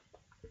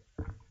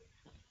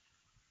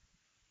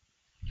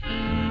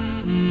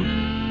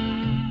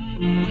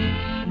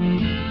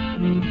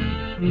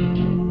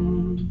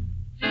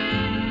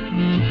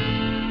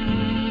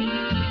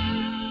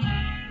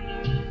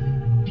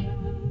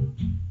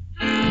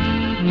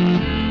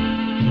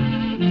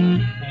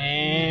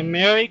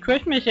Merry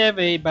Christmas,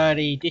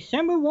 everybody.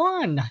 December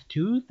 1,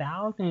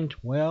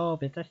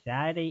 2012. It's a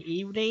Saturday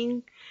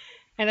evening,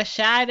 and a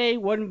Saturday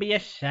wouldn't be a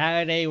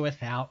Saturday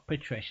without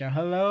Patricia.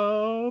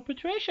 Hello,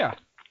 Patricia.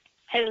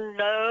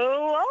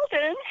 Hello,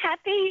 Walden.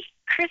 Happy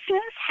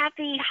Christmas,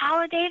 happy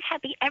holidays,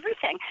 happy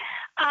everything.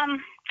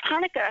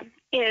 Hanukkah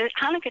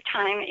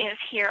time is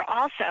here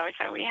also,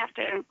 so we have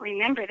to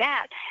remember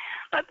that.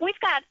 But we've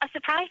got a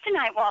surprise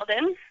tonight,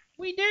 Walden.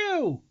 We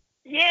do.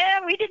 Yeah,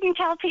 we didn't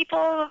tell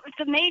people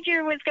the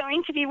Major was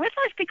going to be with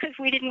us because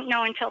we didn't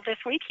know until this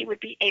week he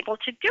would be able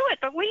to do it.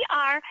 But we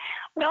are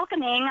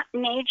welcoming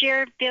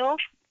Major Bill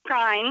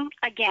Grein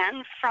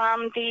again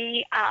from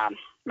the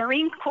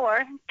Marine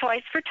Corps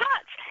Toys for Tots.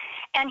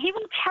 And he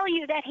will tell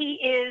you that he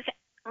is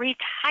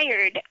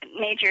retired,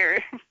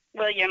 Major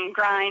William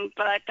Grein,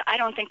 but I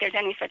don't think there's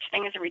any such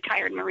thing as a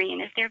retired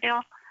Marine. Is there,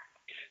 Bill?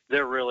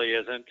 There really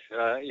isn't.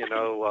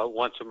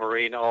 Once a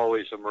Marine,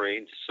 always a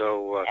Marine.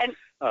 So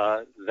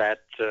I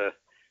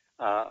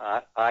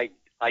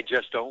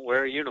just don't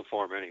wear a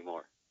uniform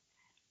anymore.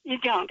 You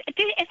don't?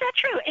 Is that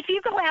true? If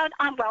you go out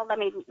on, well, let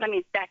me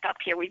back up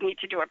here. We need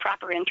to do a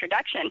proper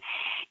introduction.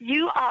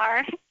 You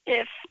are,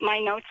 if my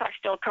notes are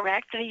still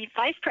correct, the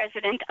Vice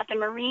President of the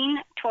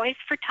Marine Toys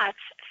for Tots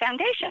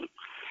Foundation.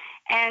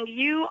 And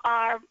you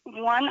are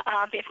one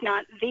of, if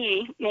not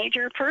the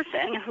major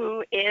person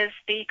who is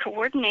the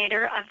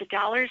coordinator of the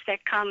dollars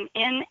that come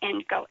in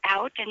and go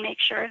out and make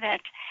sure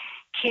that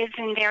kids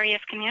in various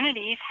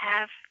communities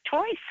have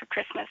toys for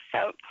Christmas.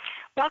 So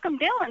welcome,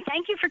 Bill, and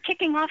thank you for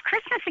kicking off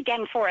Christmas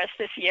again for us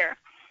this year.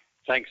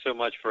 Thanks so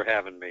much for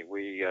having me.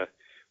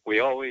 We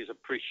always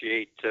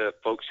appreciate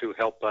folks who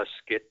help us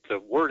get the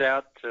word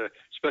out,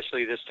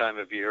 especially this time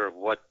of year, of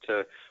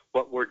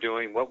what we're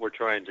doing, what we're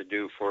trying to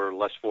do for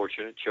less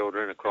fortunate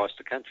children across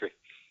the country.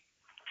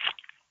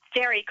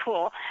 Very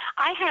cool.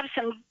 I have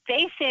some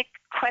basic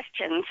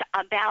questions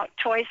about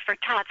Toys for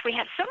Tots. We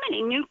have so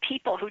many new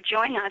people who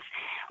join us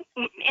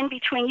in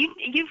between.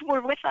 You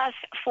were with us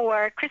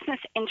for Christmas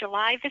in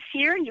July this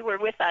year. You were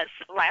with us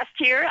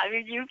last year. I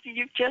mean, you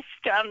just,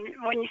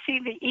 when you see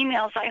the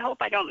emails, I hope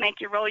I don't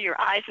make you roll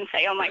your eyes and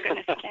say, oh my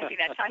goodness, it can't be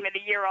that time of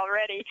the year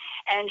already,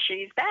 and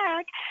she's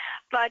back.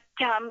 But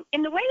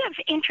in the way of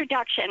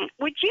introduction,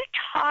 would you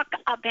talk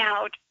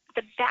about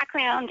the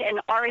background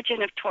and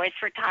origin of Toys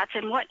for Tots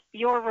and what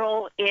your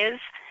role is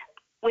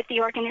with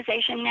the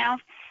organization now?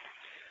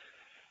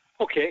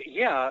 Okay,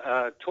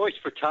 yeah. Toys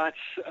for Tots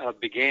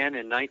began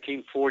in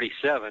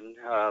 1947.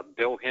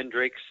 Bill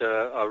Hendricks,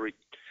 a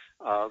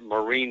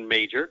Marine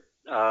major,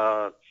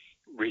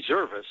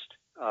 reservist,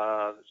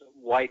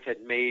 wife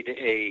had made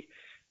a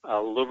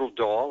little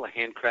doll, a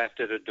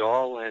handcrafted a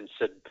doll, and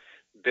said,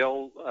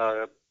 Bill,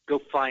 go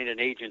find an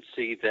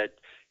agency that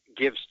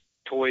gives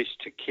toys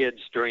to kids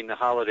during the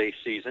holiday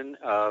season.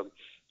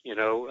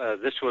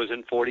 This was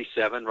in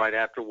 47, right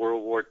after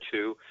World War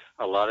II,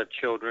 a lot of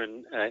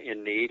children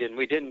in need, and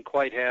we didn't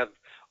quite have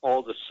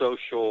all the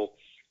social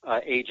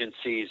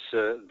agencies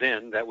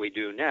then that we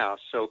do now.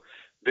 So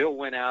Bill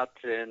went out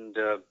and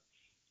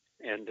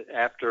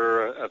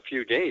after a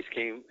few days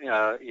came,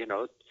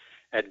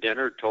 at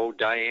dinner, told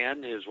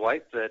Diane, his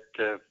wife,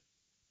 that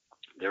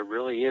there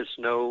really is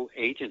no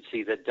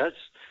agency that does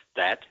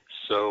that.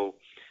 So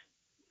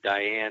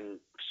Diane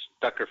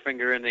stuck her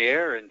finger in the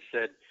air and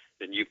said,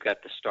 then you've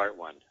got to start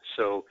one.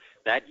 So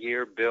that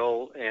year,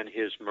 Bill and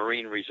his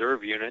Marine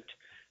Reserve Unit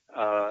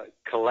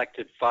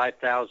collected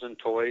 5,000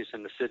 toys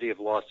in the city of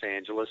Los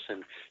Angeles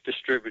and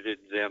distributed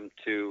them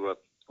to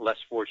less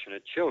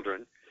fortunate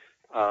children.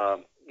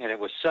 And it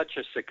was such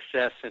a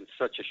success in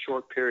such a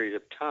short period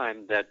of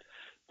time that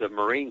the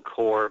Marine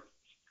Corps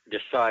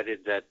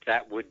decided that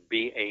that would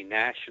be a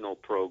national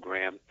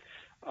program.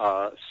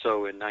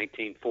 So in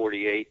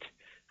 1948,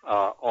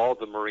 all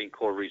the Marine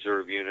Corps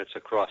Reserve units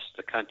across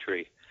the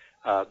country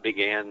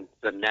began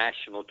the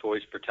National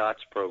Toys for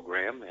Tots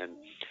program, and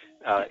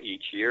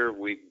each year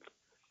we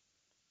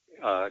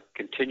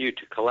continued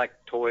to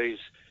collect toys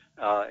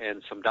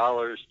and some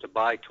dollars to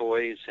buy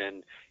toys,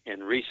 and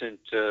in recent,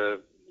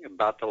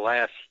 about the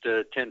last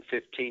 10,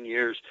 15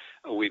 years,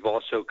 we've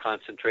also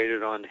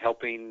concentrated on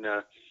helping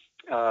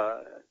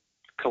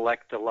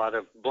collect a lot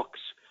of books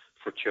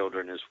for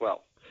children as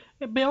well.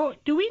 Bill,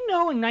 do we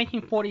know in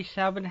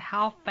 1947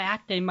 how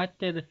fast they must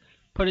have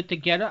put it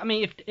together? I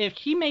mean, if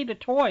she made the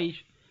toys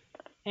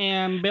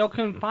and Bill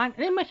couldn't find it,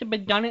 they must have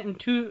been done it in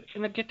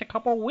just a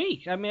couple of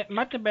weeks. I mean, it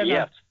must have been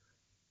a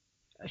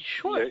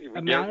short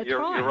amount of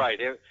time. You're right.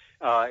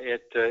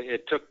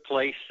 It took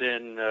place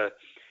in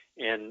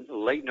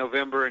late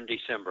November and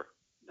December.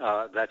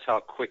 That's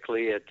how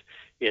quickly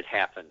it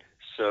happened.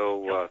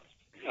 So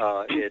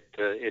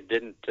it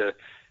didn't.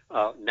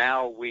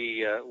 Now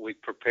we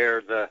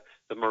prepare the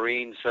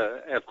Marines.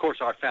 Of course,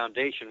 our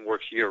foundation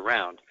works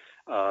year-round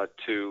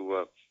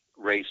to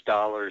raise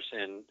dollars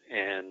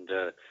and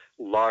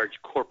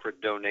large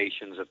corporate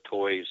donations of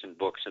toys and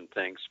books and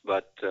things.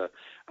 But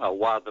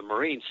while the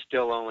Marines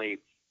still only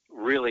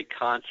really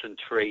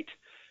concentrate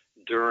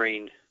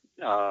during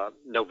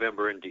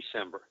November and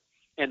December,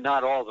 and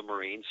not all the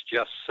Marines,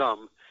 just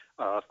some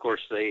of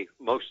course,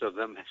 most of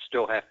them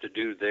still have to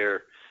do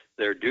their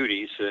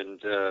duties, and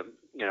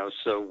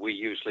so we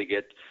usually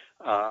get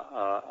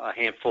a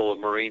handful of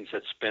Marines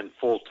that spend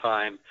full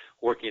time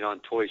working on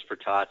Toys for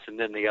Tots, and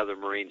then the other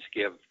Marines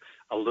give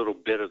a little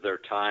bit of their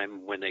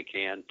time when they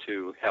can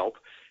to help.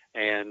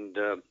 And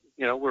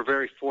we're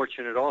very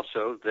fortunate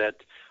also that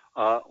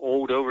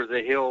old over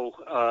the hill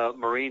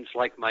Marines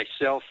like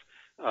myself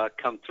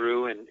come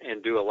through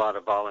and do a lot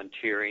of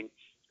volunteering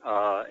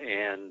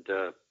and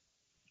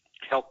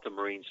help the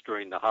Marines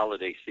during the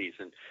holiday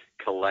season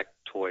collect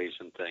toys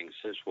and things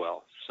as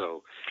well.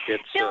 So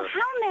it's Bill,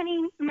 how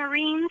many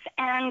Marines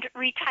and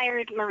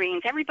retired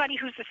Marines, everybody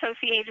who's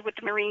associated with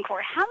the Marine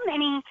Corps, how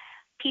many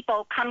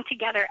people come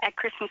together at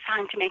Christmas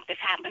time to make this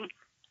happen?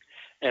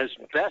 As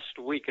best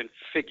we can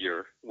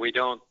figure, we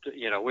don't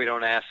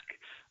ask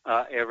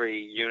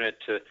every unit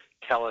to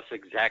tell us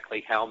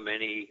exactly how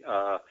many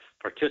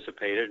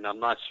participated, and I'm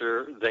not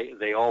sure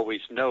they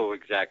always know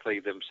exactly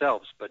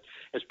themselves, but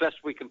as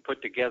best we can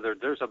put together,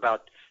 there's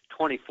about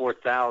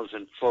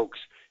 24,000 folks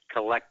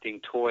collecting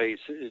toys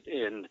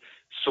and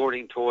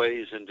sorting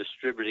toys and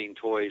distributing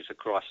toys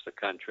across the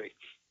country.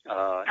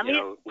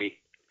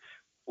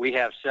 We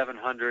have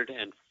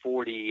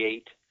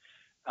 748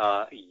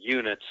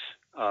 units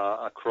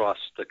across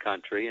the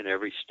country in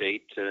every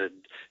state,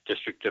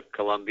 District of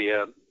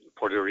Columbia,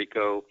 Puerto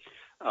Rico,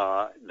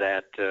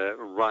 that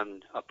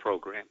run a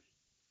program.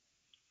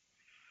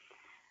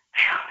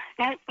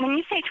 Now, when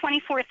you say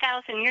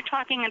 24,000, you're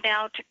talking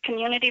about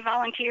community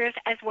volunteers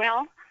as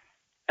well?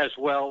 As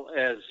well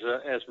as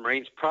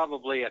Marines,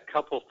 probably a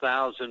couple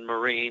thousand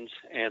Marines,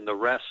 and the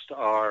rest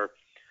are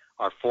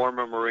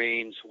former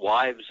Marines,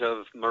 wives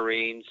of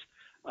Marines,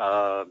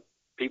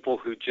 people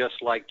who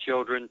just like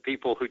children,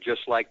 people who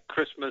just like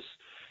Christmas,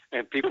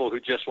 and people who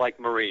just like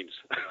Marines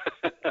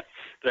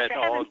that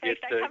all get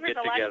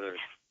together.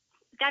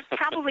 That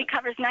probably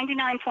covers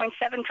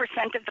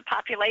 99.7% of the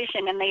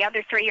population, and the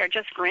other 3 are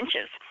just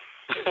Grinches.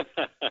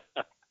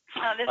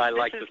 I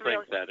like to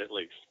think that, at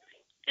least.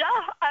 Yeah,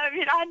 I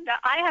mean,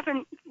 I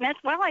haven't met.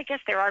 Well, I guess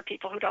there are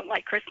people who don't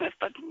like Christmas,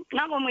 but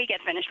not when we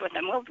get finished with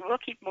them. We'll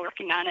keep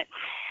working on it.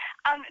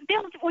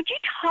 Bill, would you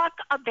talk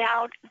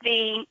about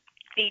the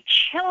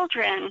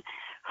children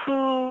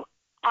who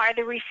are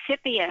the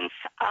recipients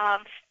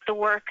of the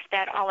work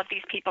that all of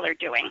these people are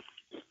doing?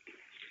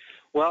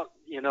 Well,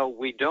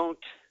 we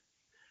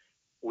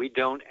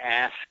don't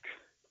ask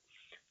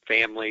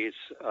families,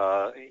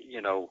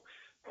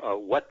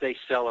 what they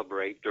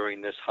celebrate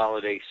during this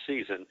holiday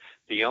season.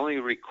 The only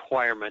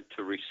requirement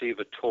to receive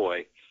a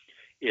toy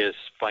is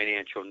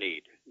financial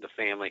need. The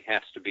family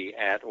has to be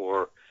at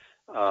or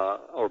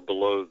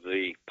below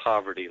the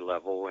poverty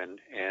level, and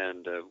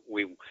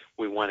we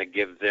want to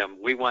give them.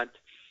 We want,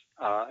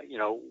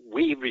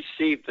 we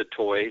receive the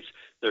toys.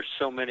 There's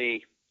so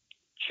many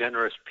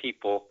generous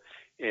people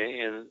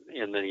in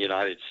the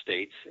United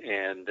States,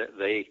 and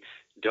they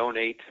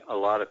donate a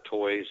lot of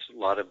toys, a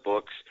lot of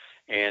books,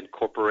 and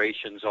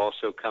corporations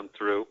also come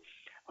through.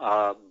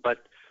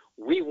 But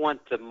we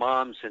want the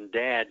moms and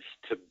dads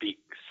to be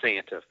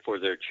Santa for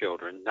their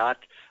children, not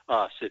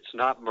us. It's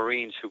not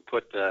Marines who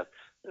put the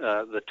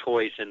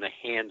toys in the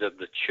hand of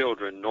the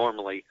children.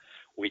 Normally,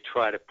 we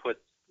try to put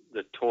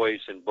the toys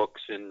and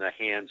books in the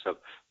hands of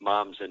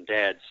moms and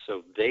dads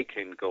so they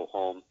can go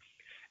home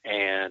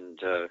and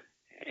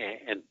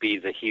be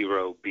the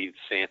hero, be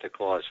Santa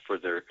Claus for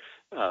their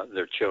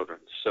children.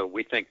 So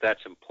we think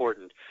that's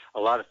important. A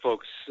lot of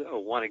folks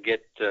want to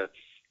get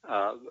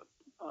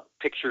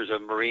pictures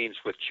of Marines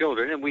with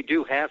children, and we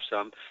do have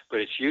some, but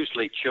it's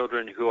usually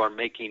children who are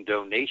making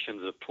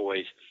donations of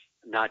toys,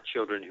 not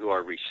children who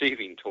are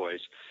receiving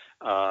toys.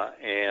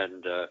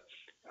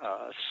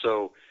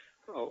 So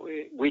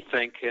we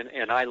think,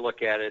 and I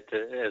look at it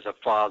as a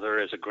father,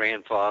 as a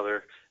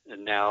grandfather,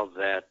 and now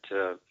that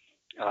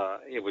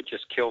it would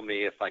just kill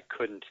me if I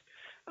couldn't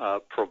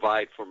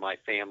provide for my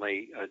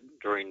family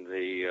during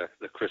the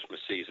Christmas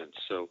season.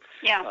 So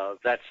yeah.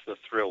 That's the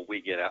thrill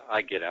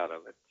I get out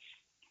of it.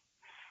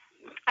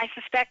 I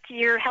suspect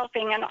you're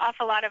helping an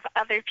awful lot of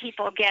other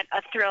people get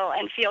a thrill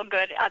and feel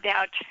good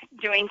about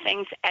doing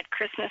things at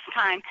Christmas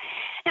time.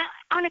 Now,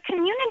 on a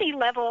community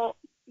level,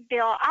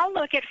 Bill, I'll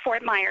look at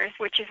Fort Myers,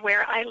 which is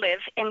where I live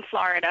in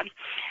Florida.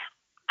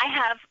 I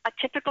have a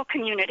typical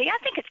community. I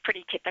think it's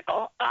pretty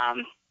typical.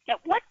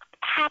 What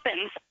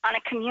happens on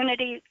a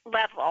community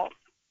level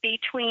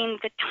between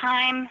the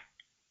time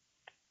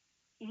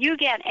you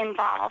get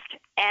involved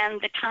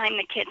and the time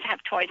the kids have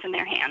toys in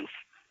their hands?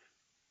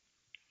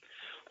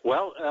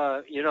 Well,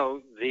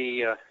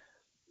 the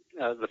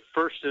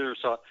first,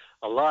 there's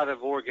a lot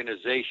of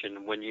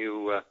organization when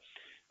you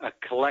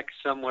collect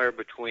somewhere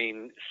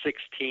between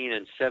 16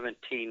 and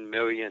 17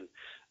 million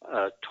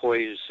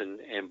toys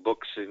and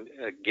books and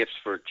gifts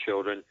for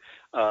children.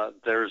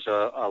 There's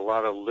a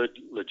lot of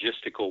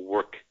logistical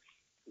work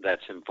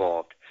that's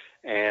involved,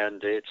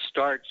 and it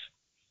starts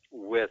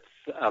with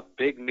a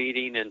big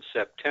meeting in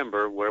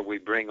September where we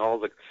bring all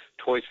the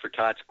Toys for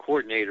Tots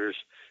coordinators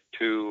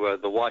to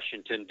the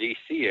Washington,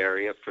 D.C.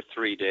 area for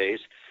 3 days,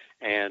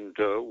 and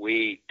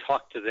we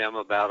talk to them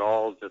about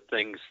all the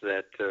things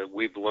that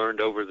we've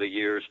learned over the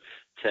years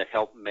to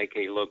help make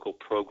a local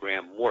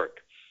program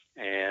work.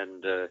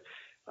 And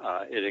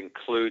it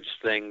includes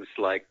things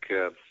like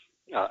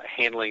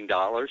handling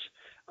dollars,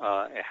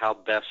 how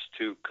best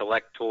to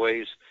collect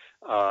toys,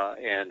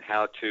 and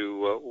how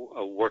to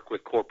work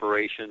with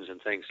corporations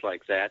and things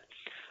like that.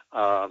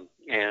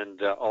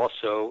 And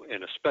also,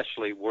 and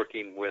especially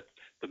working with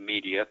the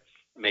media,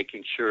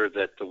 making sure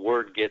that the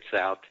word gets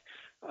out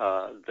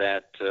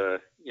that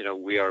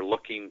we are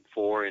looking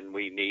for and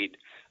we need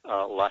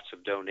lots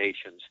of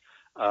donations.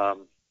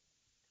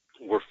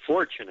 We're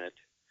fortunate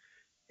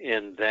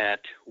in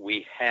that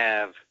we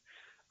have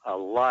a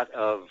lot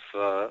of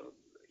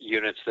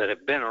units that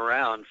have been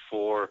around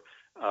for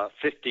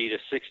 50 to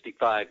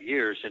 65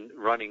 years and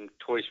running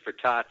Toys for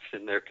Tots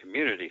in their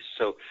communities.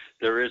 So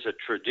there is a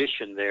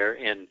tradition there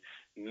in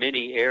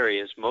many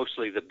areas,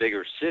 mostly the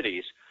bigger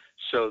cities,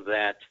 so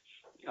that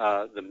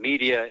the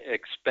media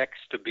expects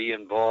to be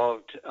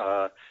involved.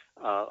 A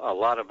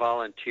lot of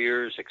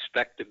volunteers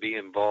expect to be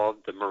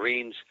involved. The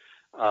Marines,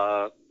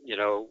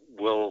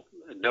 will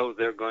know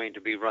they're going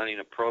to be running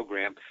a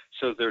program.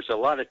 So there's a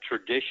lot of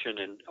tradition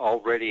and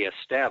already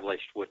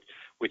established,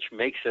 which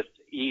makes it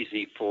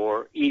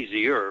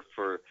easier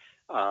for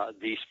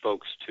these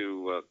folks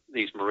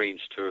these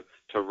Marines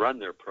to run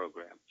their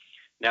program.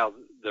 Now,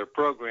 their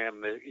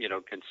program,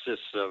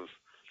 consists of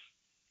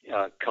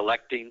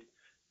collecting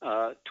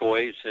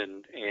toys,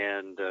 and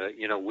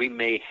we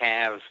may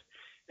have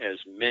as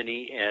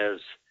many as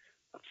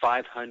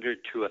 500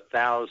 to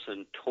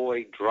 1,000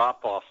 toy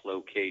drop-off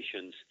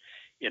locations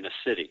in a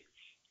city.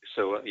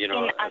 So in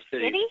a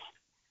city?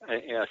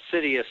 A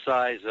city a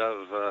size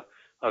of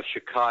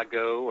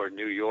Chicago or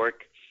New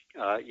York,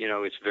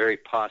 it's very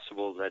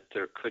possible that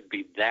there could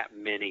be that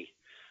many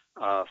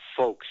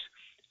folks.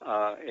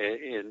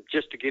 And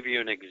just to give you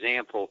an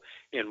example,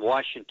 in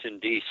Washington,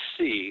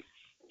 D.C.,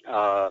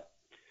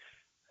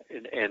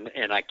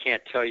 and I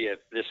can't tell you if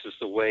this is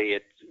the way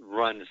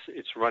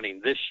it's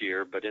running this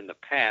year, but in the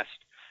past,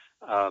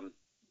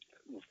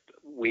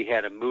 we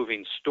had a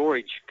moving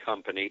storage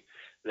company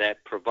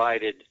that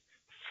provided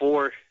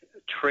 4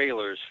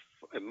 trailers,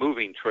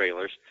 moving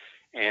trailers,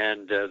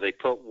 and they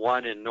put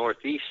one in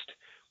Northeast,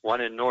 one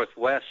in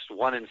Northwest,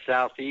 one in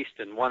Southeast,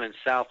 and one in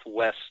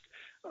Southwest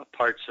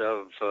parts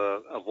of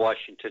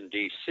Washington,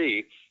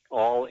 D.C.,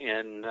 all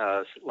in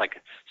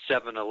like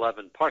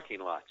 7-Eleven parking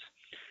lots.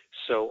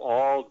 So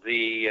all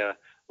the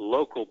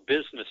local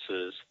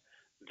businesses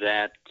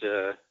that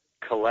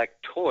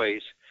collect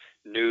toys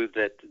knew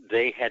that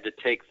they had to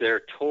take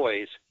their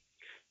toys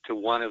to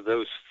one of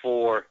those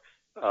 4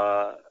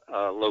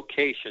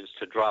 locations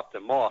to drop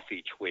them off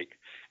each week.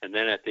 And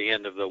then at the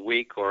end of the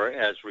week, or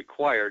as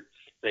required,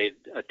 they'd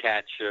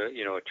attach,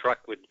 a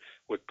truck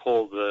would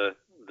pull the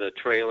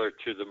trailer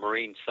to the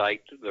Marine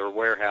site, their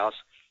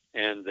warehouse,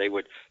 and they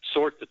would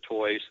sort the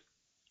toys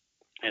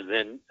and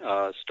then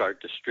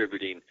start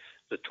distributing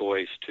the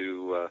toys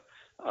to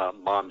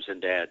moms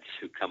and dads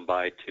who come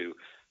by to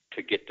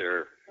get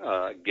their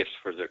gifts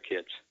for their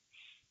kids.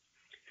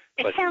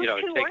 It sounds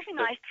too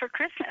organized for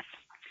Christmas.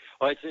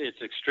 Well,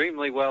 it's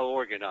extremely well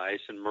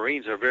organized, and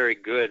Marines are very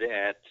good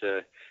at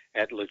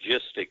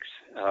logistics.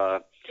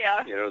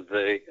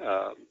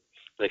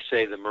 They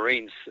say the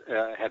Marines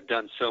have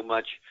done so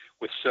much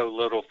with so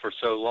little for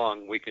so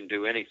long. We can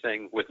do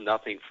anything with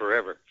nothing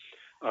forever.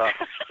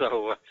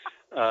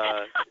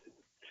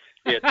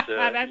 It's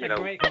that's a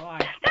great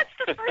line. That's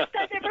the first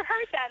I've ever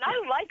heard that.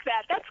 I like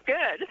that. That's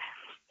good.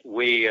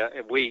 We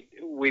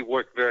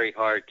work very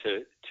hard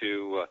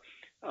to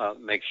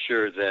make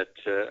sure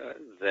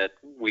that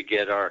we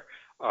get our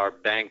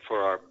bang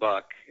for our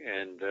buck,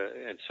 and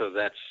so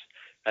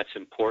that's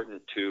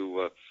important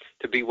to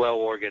be well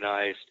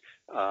organized.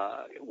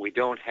 We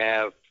don't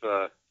have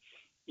the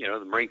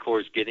Marine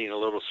Corps is getting a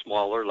little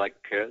smaller, like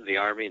the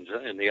Army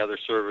and the other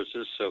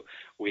services, so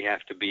we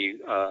have to be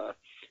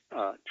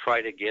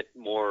try to get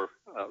more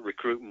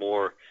recruit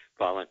more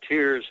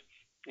volunteers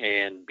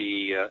and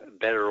be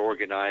better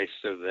organized,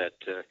 so that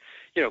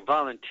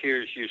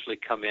volunteers usually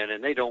come in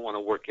and they don't want to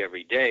work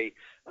every day.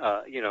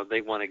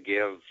 They want to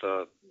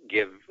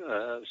give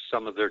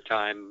some of their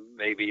time,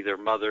 maybe their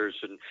mothers,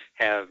 and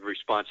have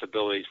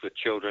responsibilities with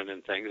children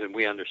and things, and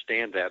we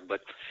understand that,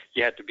 but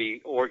you have to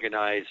be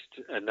organized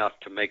enough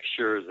to make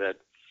sure that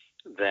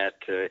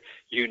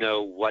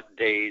what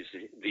days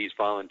these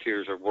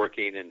volunteers are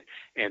working,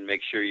 and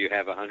make sure you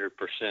have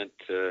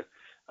 100%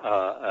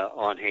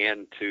 on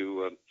hand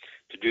to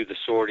do the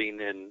sorting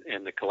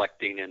and the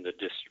collecting and the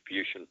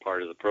distribution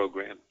part of the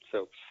program.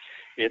 So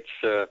it's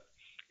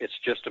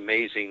just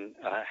amazing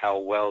how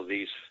well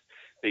these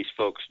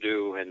folks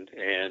do,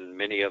 and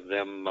many of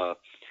them,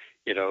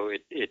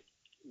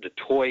 the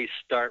toys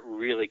start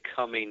really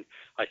coming,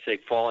 I say,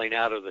 falling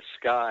out of the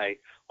sky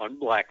on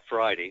Black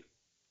Friday.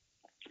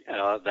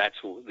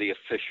 That's the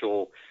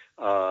official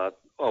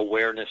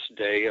awareness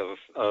day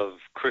of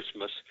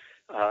Christmas,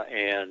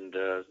 and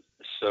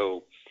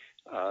so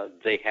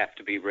they have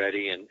to be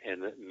ready, and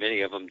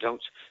many of them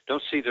don't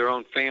see their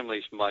own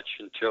families much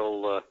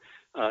until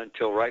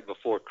right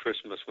before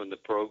Christmas, when the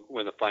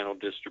final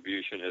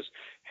distribution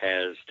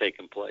has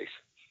taken place.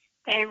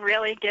 They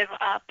really give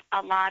up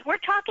a lot. We're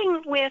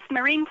talking with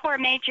Marine Corps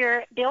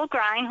Major Bill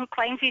Grein, who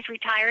claims he's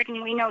retired,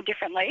 and we know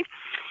differently,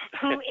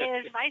 who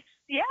is vice.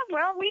 Yeah,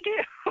 well, we do.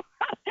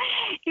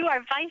 You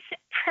are vice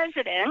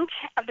president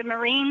of the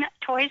Marine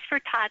Toys for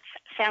Tots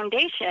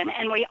Foundation,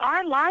 and we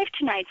are live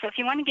tonight. So if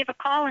you want to give a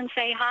call and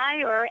say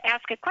hi or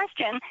ask a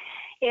question,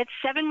 it's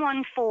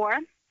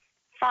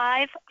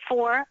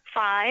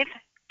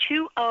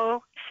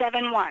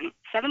 714-545-2071.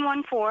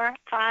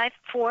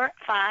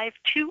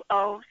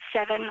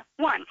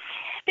 714-545-2071.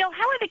 Bill,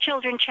 how are the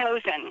children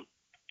chosen?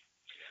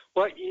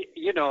 Well,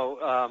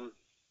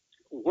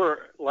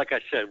 we're, like I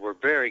said, we're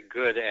very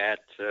good at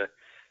the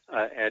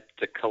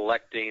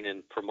collecting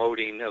and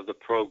promoting of the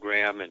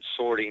program and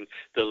sorting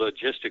the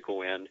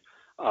logistical end.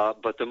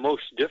 But the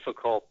most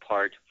difficult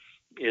part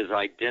is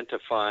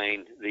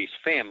identifying these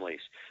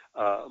families.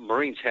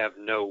 Marines have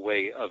no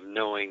way of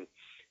knowing,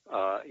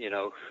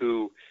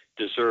 who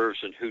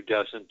deserves and who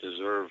doesn't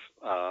deserve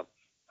a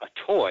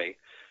toy.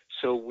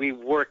 So we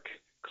work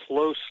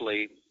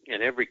closely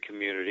in every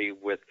community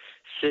with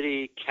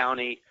city,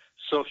 county,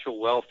 social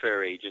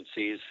welfare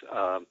agencies,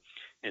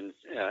 in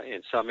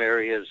some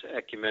areas,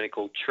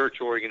 ecumenical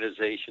church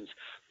organizations,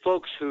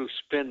 folks who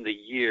spend the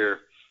year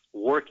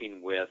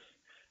working with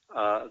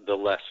the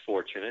less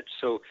fortunate.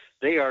 So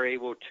they are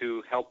able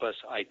to help us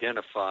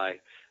identify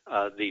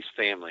these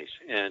families.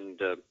 And,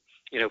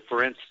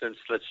 for instance,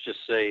 let's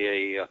just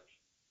say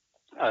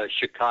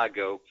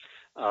Chicago,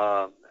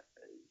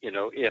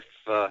 if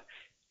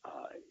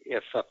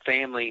a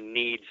family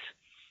needs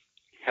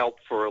help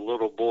for a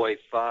little boy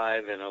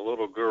 5 and a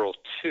little girl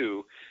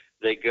 2,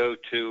 they go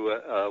to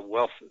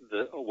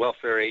the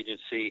welfare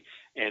agency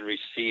and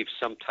receive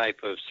some type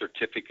of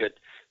certificate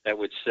that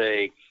would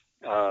say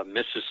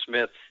Mrs.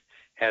 Smith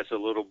has a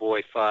little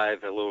boy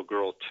 5, a little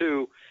girl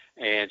 2,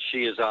 and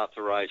she is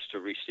authorized to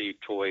receive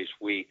toys.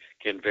 We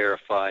can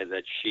verify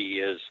that she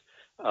is,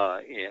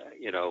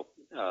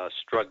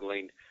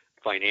 struggling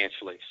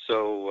financially.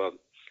 So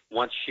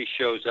once she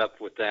shows up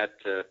with that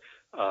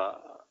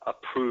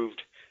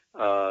approved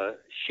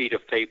sheet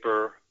of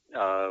paper,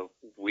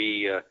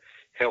 we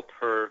help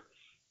her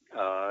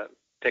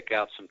pick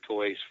out some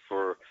toys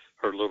for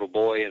her little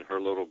boy and her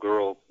little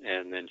girl,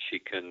 and then she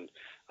can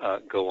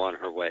go on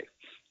her way.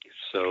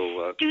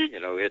 So,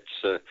 it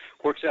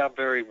works out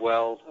very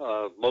well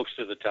most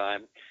of the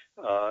time.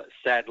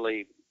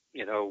 Sadly,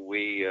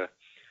 we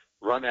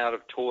run out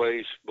of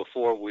toys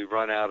before we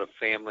run out of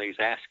families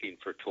asking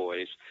for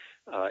toys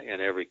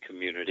in every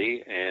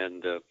community,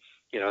 and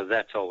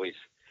that's always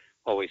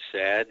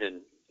sad.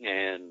 And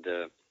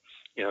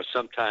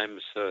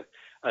sometimes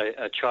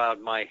a child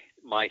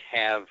might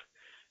have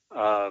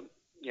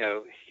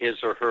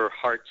his or her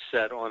heart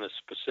set on a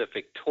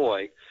specific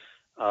toy,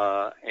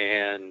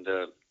 and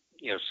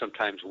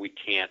sometimes we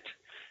can't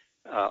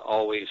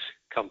always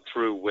come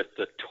through with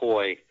the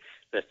toy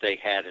that they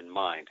had in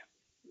mind.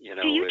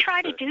 Do you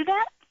try to do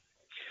that?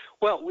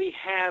 Well, we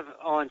have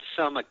on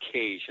some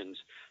occasions.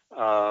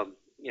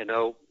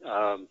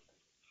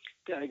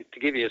 To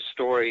give you a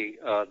story,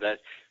 that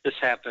this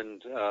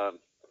happened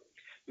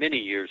many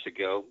years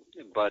ago,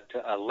 but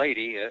a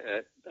lady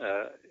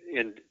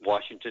in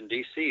Washington,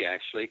 D.C.,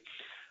 actually,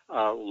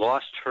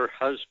 lost her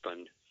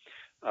husband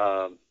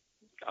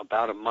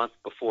about a month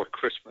before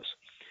Christmas.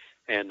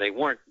 And they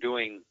weren't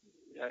doing,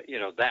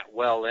 that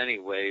well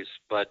anyways,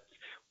 but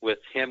with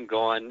him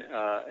gone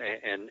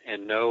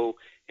and no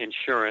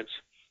insurance,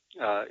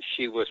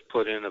 she was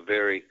put in a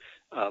very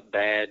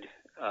bad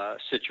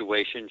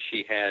situation.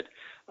 She had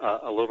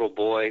a little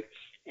boy,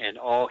 and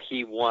all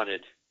he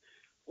wanted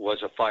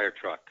was a fire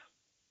truck.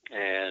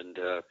 And,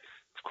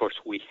 of course,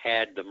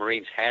 the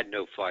Marines had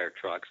no fire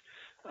trucks,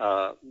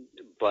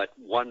 but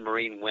one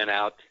Marine went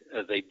out.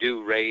 They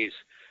do raise,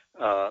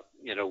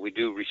 we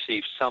do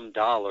receive some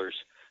dollars,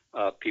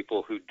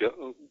 people who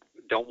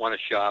don't want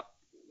to shop,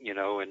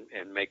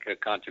 and make a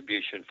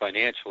contribution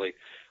financially,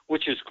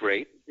 which is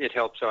great. It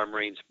helps our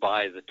Marines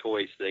buy the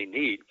toys they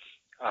need.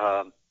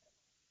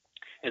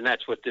 And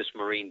that's what this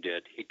Marine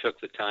did. He took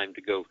the time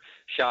to go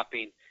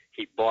shopping.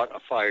 He bought a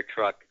fire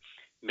truck,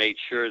 made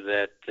sure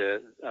that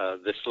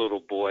this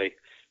little boy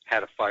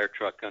had a fire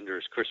truck under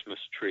his Christmas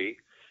tree.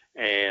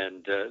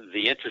 And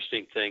the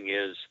interesting thing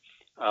is,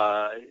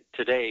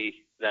 today,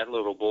 that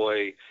little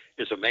boy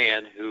is a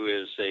man who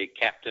is a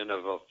captain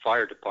of a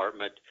fire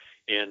department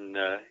in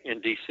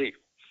D.C.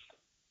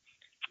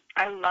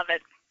 I love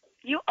it.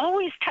 You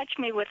always touch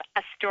me with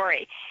a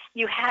story.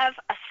 You have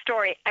a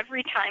story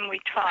every time we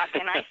talk,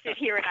 and I sit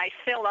here and I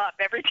fill up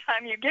every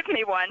time you give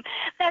me one.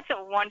 That's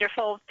a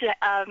wonderful,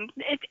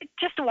 it's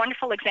just a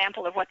wonderful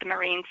example of what the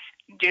Marines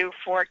do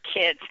for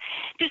kids.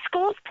 Do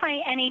schools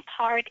play any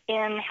part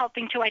in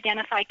helping to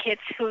identify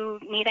kids who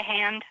need a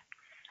hand?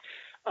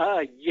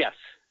 Yes.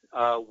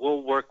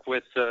 We'll work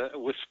with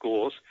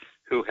schools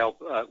who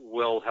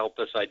will help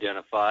us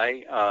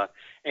identify.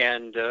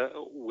 And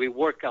we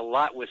work a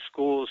lot with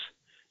schools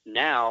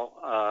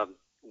now.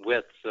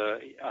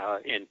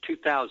 In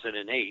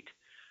 2008,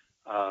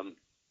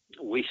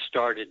 we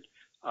started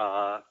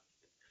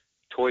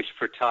Toys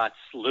for Tots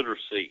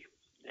literacy,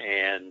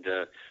 and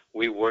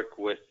we work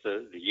with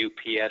the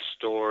UPS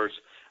stores.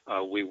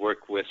 We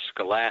work with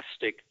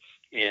Scholastic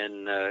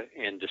in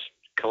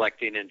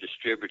collecting and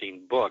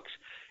distributing books,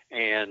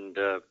 and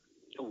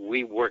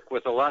we work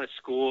with a lot of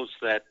schools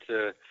that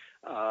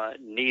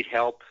need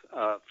help.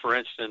 For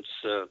instance,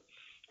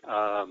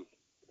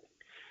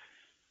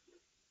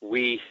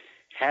 we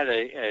had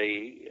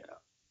a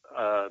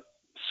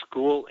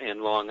school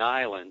in Long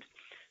Island,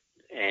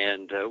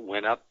 and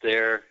went up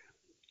there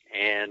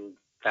and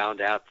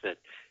found out that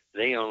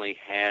they only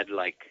had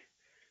like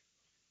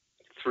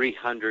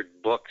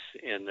 300 books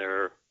in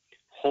their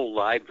whole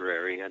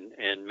library,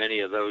 and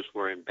many of those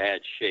were in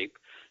bad shape.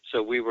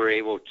 So we were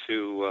able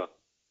to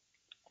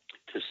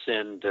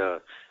send, they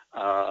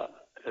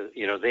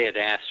had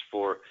asked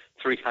for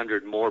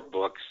 300 more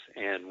books,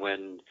 and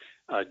when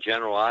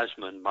General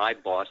Osmond, my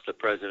boss, the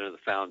president of the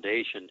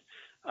foundation,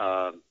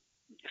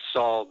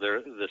 saw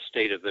the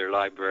state of their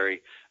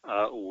library,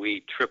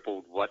 we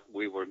tripled what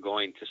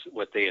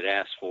they had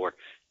asked for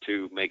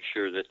to make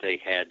sure that they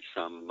had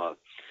some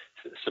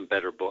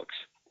better books.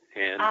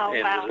 And,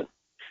 wow.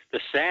 the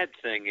sad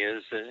thing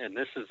is, and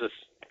this is a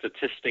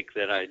statistic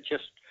that I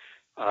just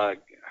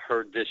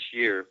heard this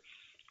year,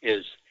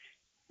 is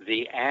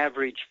the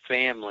average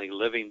family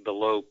living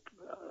below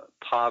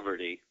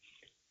poverty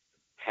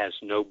has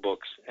no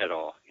books at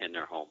all in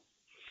their home,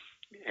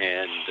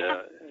 and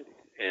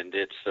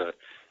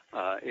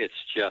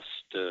it's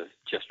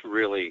just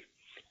really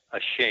a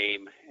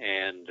shame.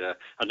 And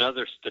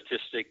another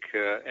statistic,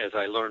 as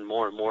I learn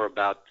more and more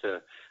about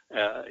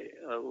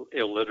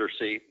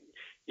illiteracy,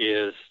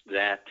 is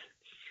that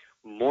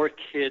more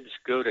kids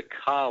go to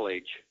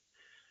college,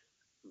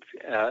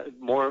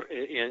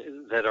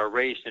 that are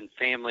raised in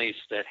families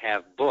that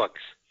have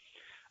books.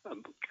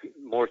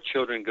 More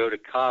children grow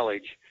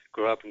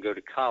up and go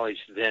to college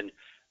than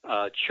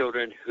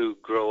children who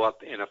grow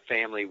up in a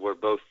family where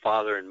both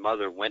father and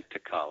mother went to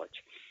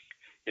college.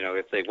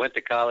 If they went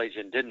to college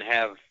and didn't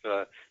have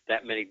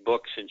that many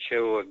books and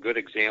show a good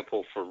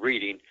example for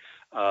reading,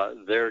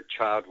 their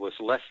child was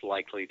less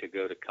likely to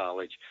go to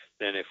college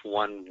than if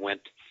one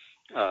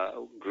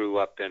grew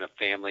up in a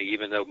family,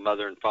 even though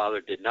mother and father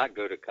did not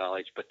go to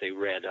college, but they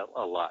read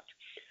a lot.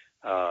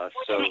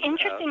 So an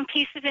interesting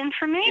piece of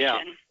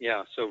information.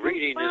 Yeah. So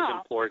reading is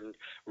important.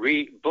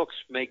 Books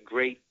make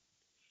great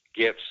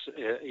gifts,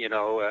 and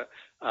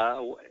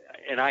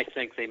I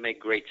think they make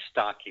great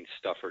stocking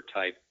stuffer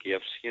type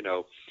gifts.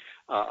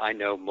 I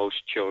know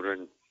most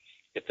children,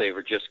 if they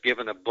were just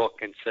given a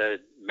book and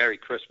said "Merry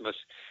Christmas,"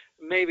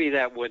 maybe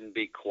that wouldn't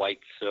be quite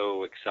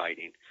so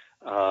exciting.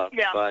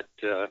 But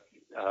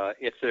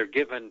if they're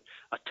given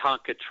a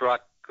Tonka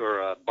truck or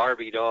a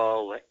Barbie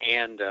doll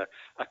and a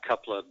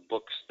couple of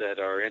books that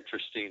are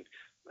interesting,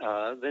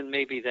 then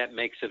maybe that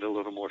makes it a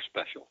little more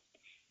special.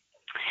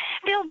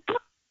 Bill,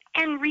 books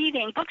and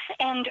reading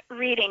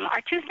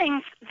are two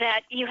things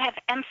that you have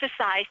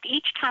emphasized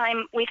each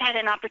time we've had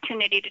an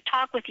opportunity to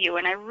talk with you,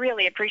 and I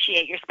really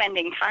appreciate your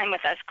spending time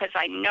with us because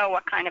I know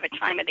what kind of a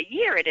time of the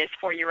year it is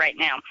for you right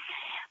now.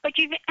 But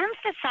you've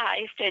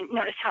emphasized, and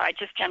notice how I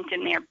just jumped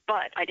in there,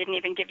 but I didn't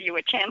even give you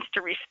a chance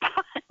to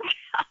respond.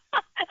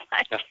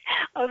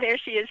 Oh, there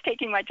she is,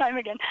 taking my time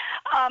again.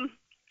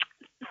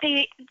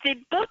 The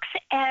books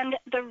and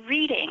the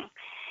reading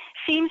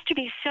seems to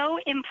be so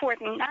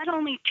important, not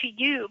only to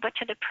you, but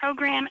to the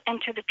program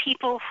and to the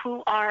people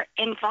who are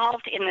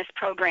involved in this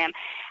program.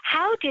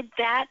 How did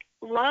that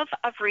love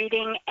of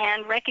reading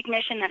and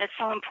recognition that it's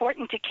so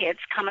important to kids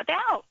come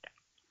about?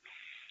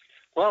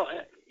 Well,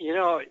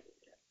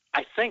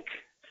 I think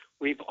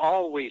we've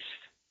always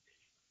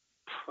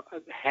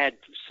had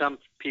some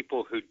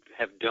people who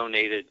have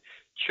donated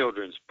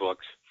children's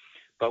books,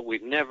 but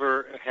we've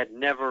never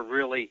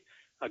really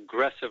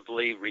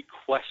aggressively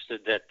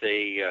requested that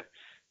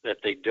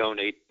they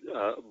donate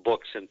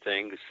books and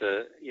things,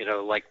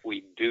 like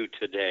we do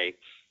today.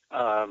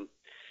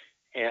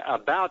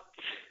 About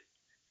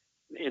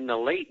in the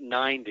late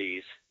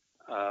 90s,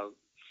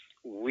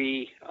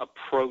 we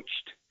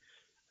approached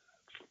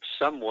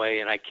some way,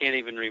 and I can't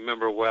even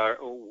remember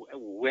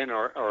when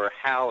or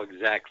how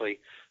exactly.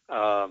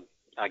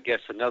 I guess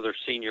another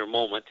senior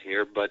moment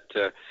here, but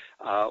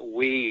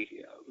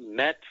we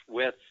met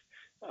with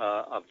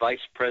a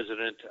vice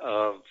president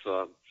of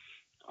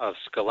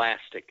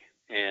Scholastic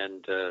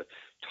and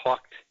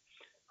talked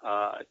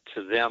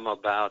to them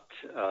about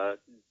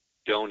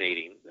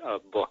donating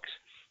books,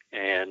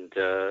 and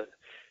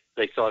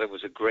they thought it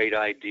was a great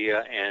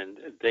idea, and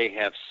they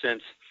have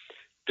since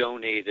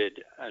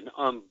donated an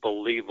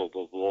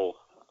unbelievable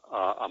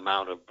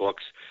amount of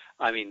books.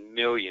 I mean,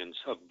 millions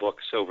of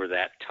books over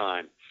that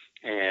time.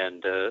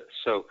 And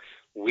so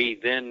we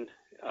then,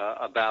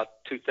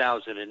 about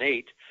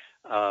 2008,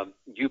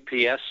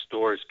 UPS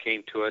stores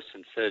came to us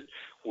and said,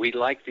 we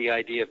like the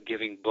idea of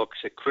giving books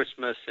at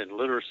Christmas and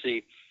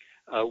literacy.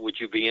 Would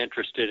you be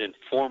interested in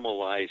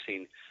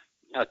formalizing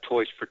a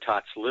Toys for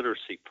Tots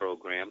literacy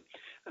program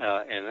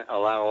and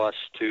allow us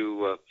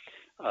to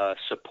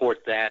support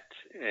that?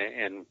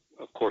 And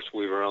of course,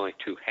 we were only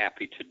too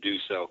happy to do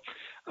so.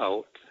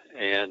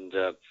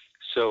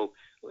 So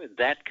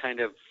that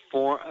kind of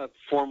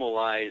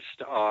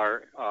formalized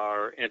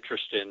our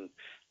interest in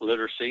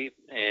literacy.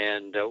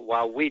 And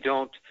while we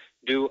don't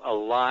do a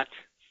lot,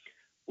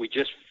 we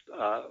just,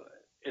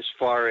 as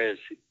far as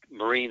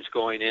Marines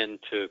going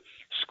into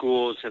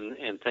schools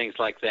and things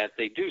like that,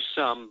 they do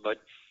some, but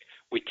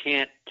we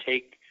can't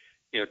take,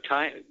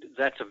 time.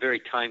 That's a very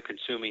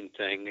time-consuming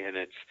thing, and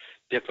it's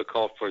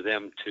difficult for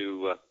them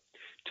to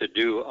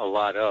do a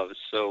lot of.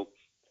 So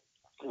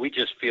we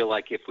just feel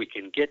like if we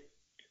can get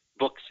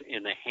books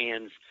in the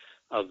hands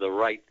of the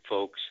right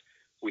folks,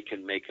 we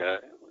can make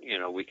a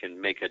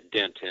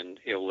dent in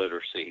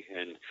illiteracy,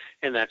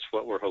 and that's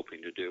what we're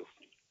hoping to do.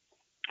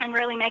 And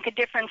really make a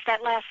difference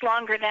that lasts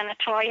longer than a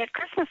toy at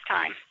Christmas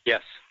time.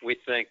 Yes, we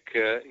think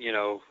to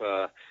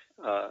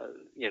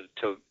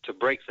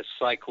break the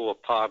cycle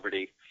of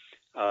poverty,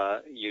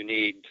 you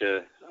need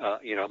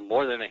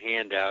more than a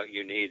handout.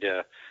 You need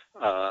a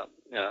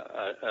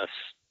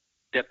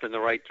step in the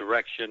right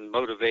direction,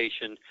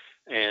 motivation,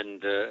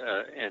 and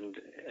an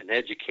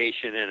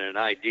education and an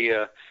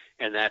idea,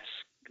 and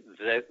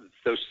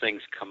those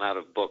things come out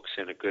of books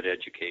and a good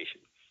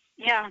education.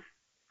 Yeah.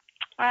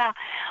 Well,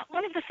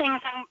 one of the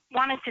things I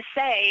wanted to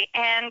say,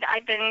 and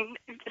I've been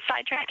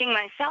sidetracking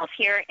myself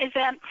here, is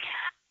that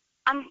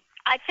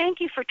I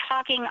thank you for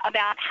talking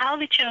about how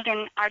the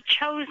children are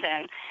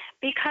chosen,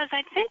 because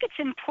I think it's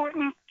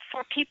important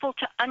for people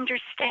to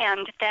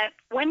understand that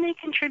when they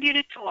contribute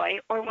a toy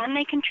or when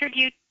they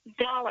contribute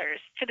dollars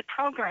to the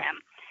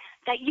program,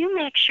 that you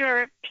make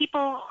sure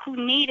people who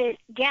need it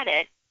get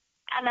it,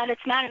 and that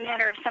it's not a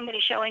matter of somebody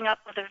showing up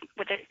with a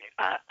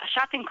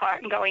shopping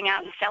cart and going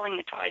out and selling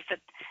the toys that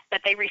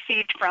they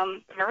received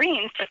from the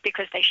Marines just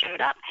because they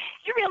showed up.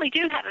 You really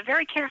do have a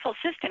very careful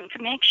system to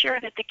make sure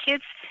that the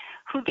kids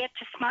who get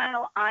to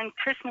smile on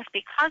Christmas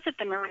because of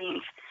the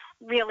Marines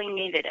really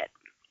needed it.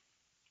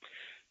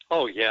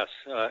 Oh yes,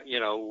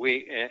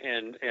 we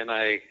and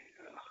I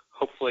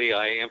hopefully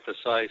I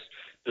emphasized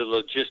the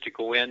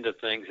logistical end of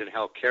things and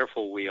how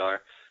careful we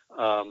are.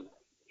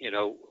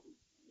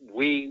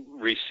 We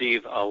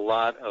receive a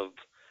lot of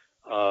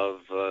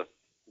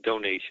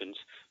donations.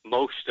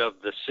 Most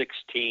of the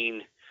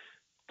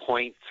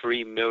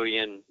 16.3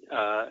 million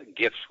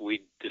gifts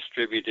we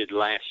distributed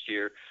last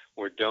year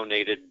were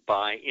donated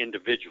by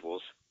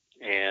individuals,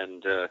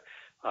 and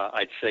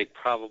I'd say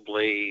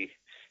probably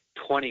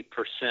 20%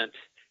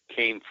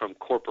 came from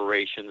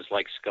corporations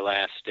like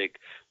Scholastic,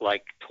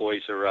 like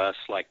Toys R Us,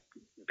 like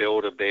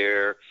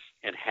Build-A-Bear,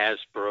 and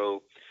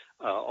Hasbro.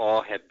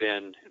 All have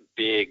been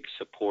big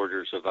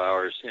supporters of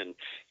ours and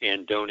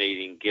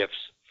donating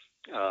gifts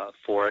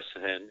for us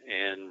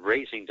and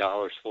raising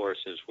dollars for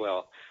us as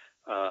well.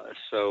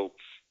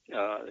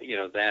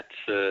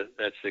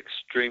 That's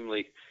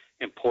extremely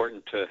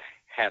important to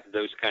have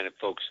those kind of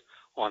folks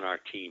on our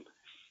team.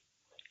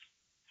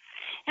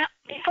 Now,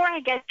 before I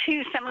get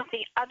to some of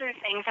the other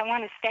things, I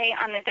want to stay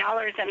on the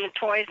dollars and the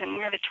toys and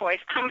where the toys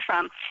come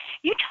from.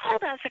 You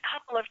told us a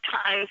couple of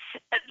times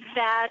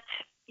that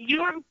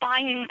your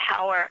buying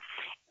power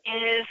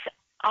is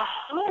a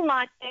whole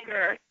lot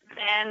bigger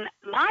than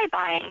my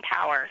buying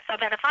power, so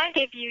that if I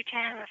give you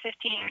 $10 or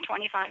 $15 or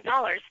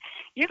 $25,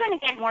 you're going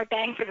to get more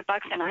bang for the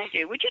buck than I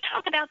do. Would you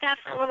talk about that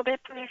for a little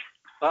bit, please?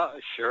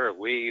 Sure.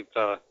 We've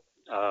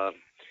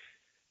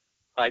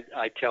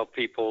I tell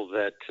people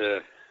that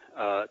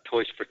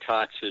Toys for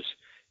Tots is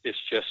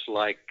just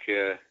like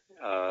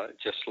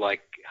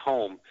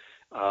home.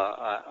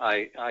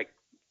 I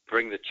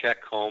bring the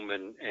check home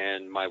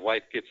and my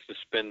wife gets to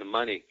spend the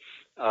money.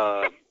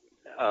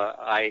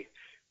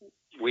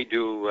 We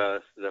do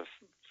the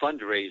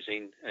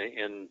fundraising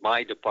in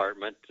my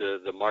department,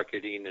 the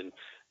marketing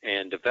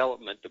and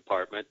development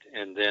department,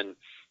 and then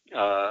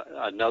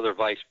another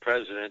vice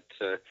president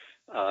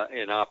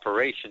in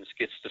operations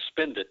gets to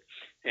spend it.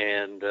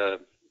 And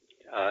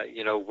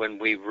when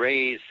we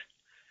raise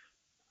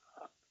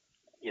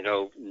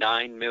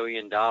 $9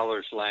 million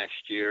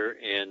last year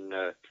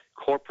in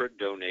corporate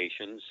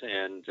donations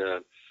and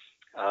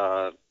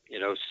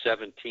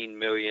 $17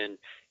 million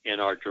in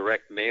our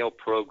direct mail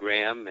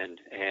program,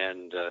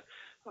 and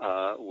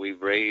we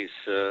raise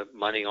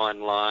money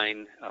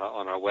online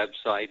on our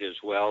website as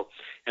well,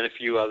 and a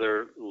few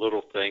other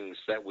little things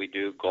that we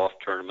do, golf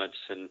tournaments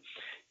and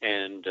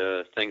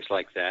things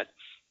like that.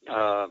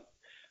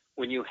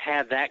 When you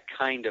have that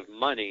kind of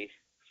money,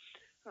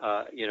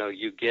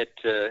 you get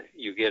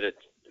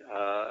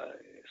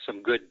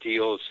some good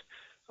deals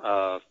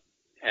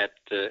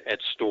at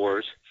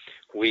stores.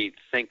 We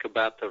think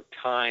about the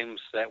times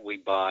that we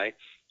buy.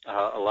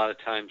 A lot of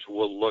times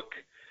we'll look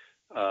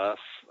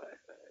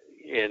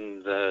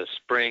in the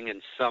spring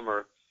and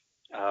summer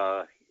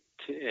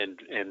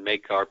and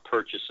make our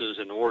purchases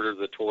and order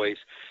the toys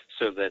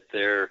so that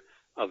they're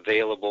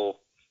available,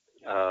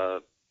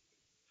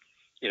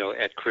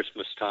 at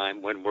Christmas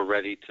time when we're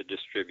ready to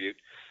distribute.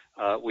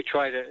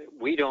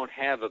 We don't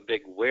have a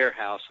big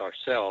warehouse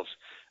ourselves,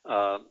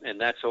 and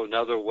that's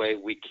another way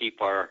we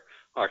keep our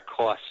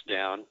costs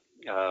down.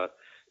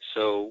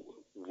 So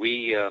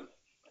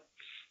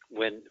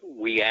when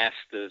we ask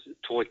the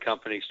toy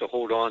companies to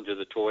hold on to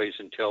the toys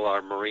until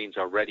our Marines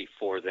are ready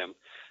for them,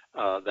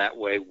 that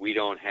way we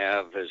don't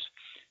have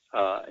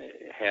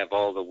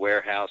all the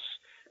warehouse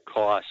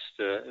costs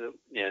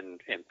and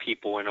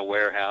people in a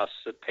warehouse,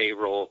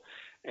 payroll,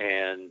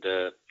 and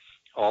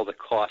all the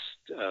costs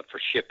for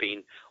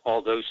shipping.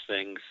 All those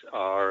things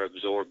are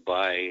absorbed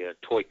by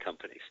toy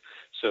companies.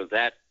 So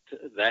that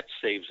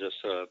saves us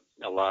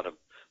a lot of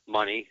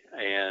money,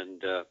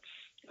 and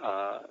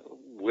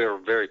we're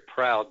very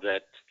proud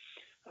that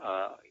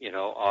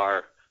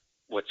our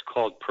what's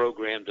called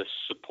program to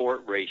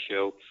support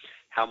ratio,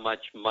 how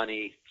much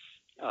money,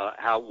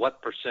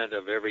 what percent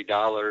of every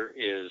dollar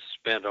is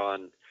spent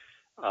on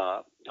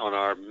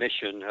our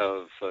mission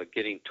of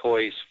getting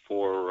toys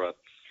for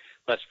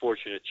less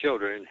fortunate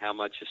children, how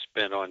much is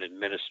spent on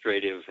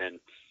administrative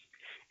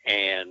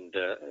and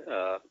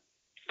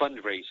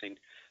fundraising.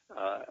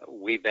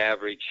 We've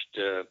averaged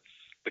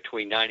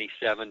between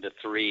 97 to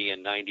 3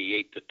 and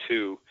 98 to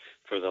 2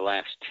 for the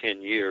last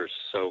 10 years.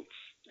 So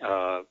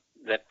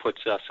that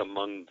puts us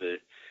among the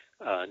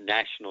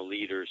national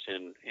leaders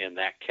in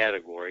that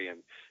category,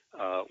 and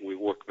we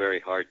work very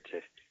hard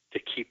to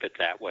keep it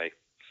that way.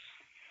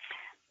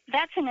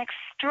 That's an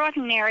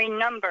extraordinary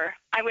number.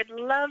 I would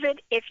love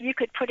it if you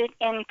could put it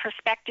in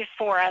perspective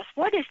for us.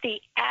 What is the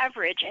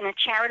average in a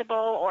charitable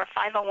or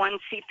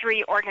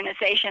 501c3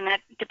 organization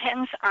that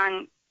depends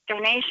on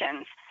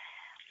donations?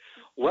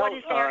 Well, what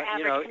is their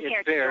average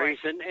it varies,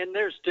 and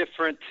there's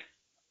different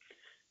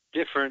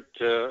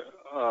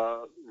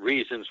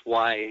reasons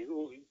why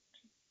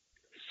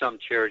some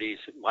charities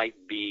might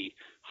be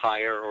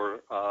higher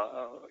or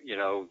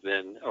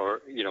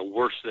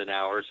worse than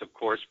ours, of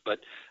course, but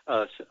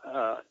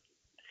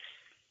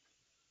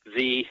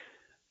the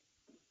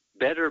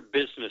Better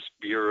Business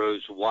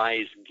Bureau's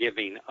Wise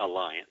Giving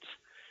Alliance,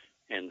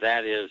 and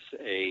that is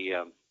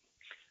an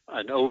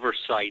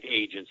oversight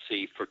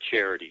agency for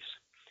charities.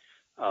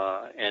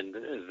 And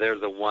they're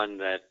the one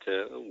that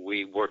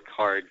we work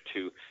hard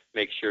to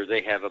make sure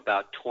they have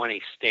about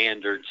 20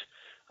 standards,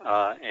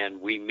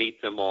 and we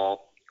meet them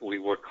all. We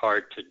work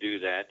hard to do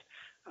that.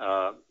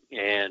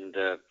 And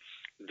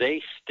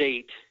they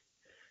state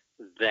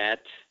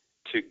that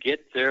to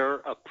get their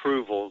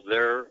approval,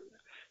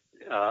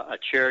 a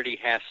charity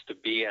has to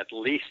be at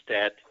least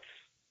at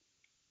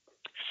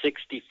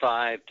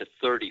 65 to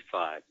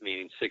 35,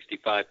 meaning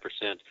 65%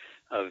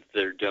 of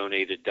their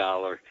donated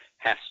dollar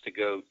has to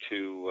go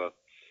to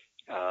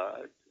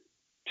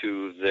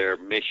their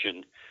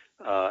mission,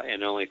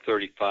 and only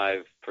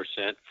 35%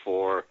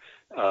 for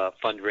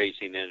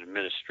fundraising and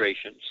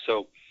administration.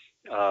 So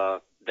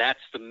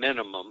that's the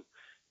minimum,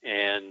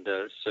 and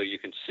so you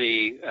can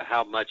see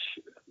how much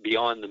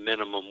beyond the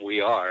minimum we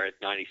are at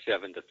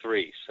 97 to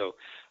 3. So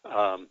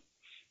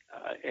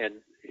and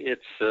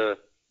it's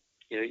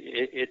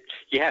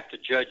you have to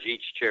judge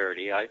each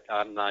charity.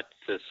 I'm not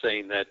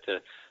saying that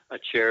a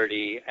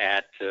charity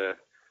at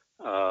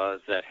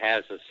that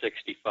has a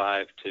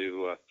 65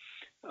 to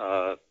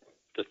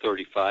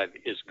 35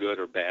 is good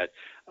or bad.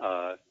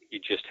 You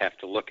just have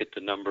to look at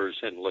the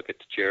numbers and look at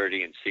the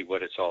charity and see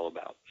what it's all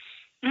about.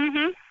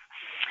 Mm-hmm.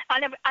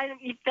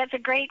 That's a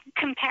great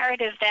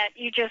comparative that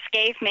you just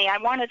gave me. I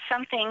wanted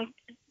something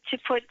to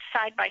put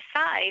side by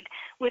side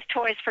with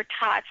Toys for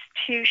Tots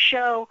to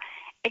show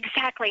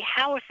exactly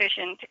how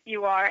efficient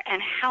you are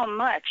and how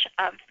much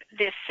of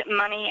this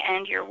money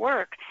and your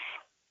work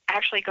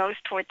actually goes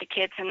toward the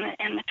kids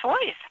and the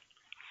toys.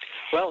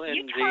 Well,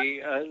 and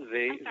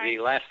the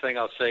last thing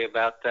I'll say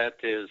about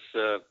that is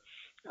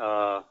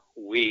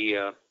we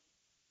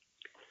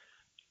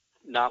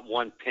not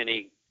one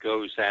penny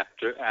goes out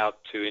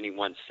to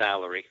anyone's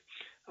salary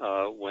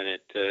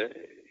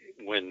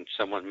when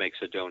someone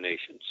makes a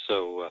donation.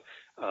 So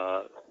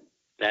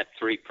that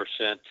 3%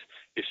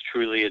 is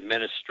truly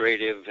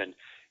administrative,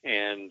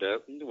 and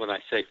when I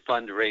say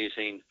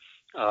fundraising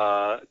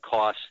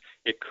costs,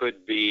 it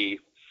could be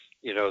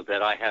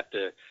that I have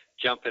to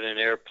jump in an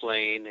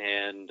airplane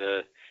and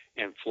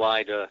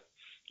fly to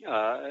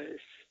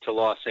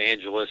Los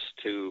Angeles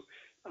to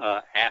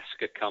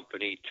ask a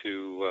company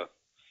to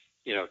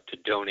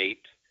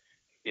donate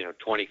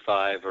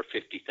 $25,000 or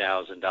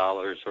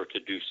 $50,000 or to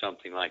do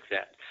something like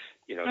that.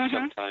 Mm-hmm.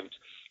 Sometimes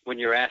when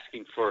you're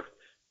asking for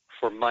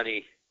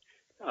money,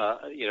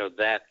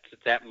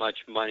 that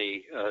much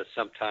money,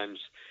 sometimes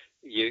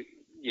you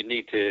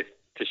need to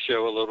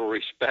show a little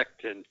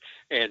respect and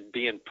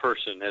be in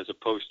person, as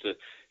opposed to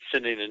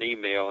sending an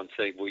email and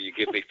saying, will you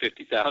give me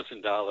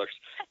 $50,000?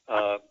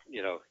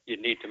 You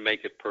need to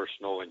make it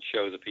personal and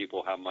show the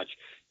people how much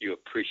you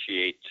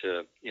appreciate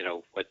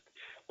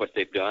what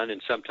they've done.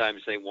 And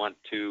sometimes they want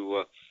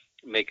to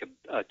make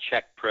a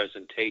check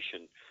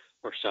presentation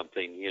or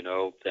something,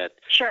 that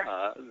Sure.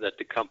 that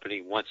the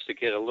company wants to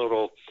get a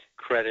little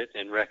credit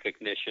and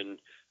recognition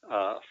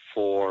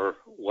for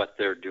what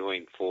they're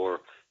doing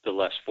for the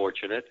less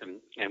fortunate,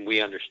 and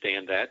we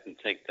understand that and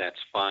think that's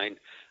fine.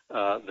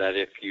 That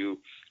if you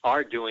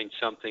are doing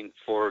something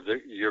for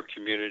your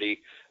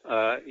community,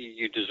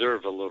 you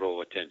deserve a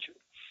little attention.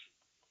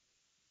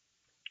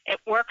 It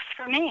works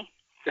for me.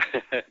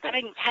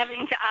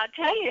 I'll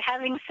tell you,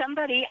 having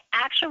somebody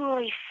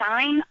actually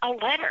sign a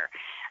letter,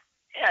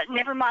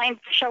 never mind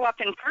show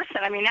up in person.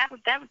 I mean,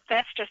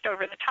 that's just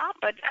over the top.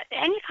 But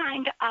any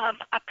kind of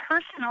a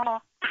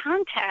personal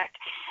contact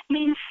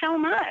means so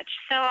much.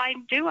 So I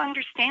do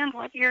understand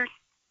what you're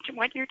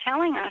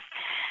telling us.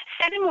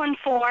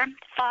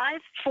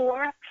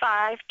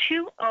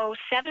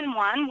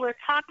 714-545-2071. We're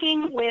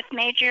talking with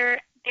Major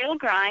Bill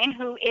Grein,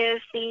 who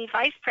is the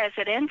Vice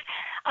President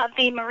of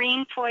the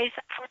Marine Toys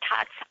for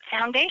Tots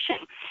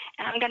Foundation.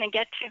 And I'm going to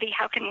get to the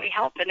how can we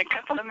help in a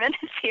couple of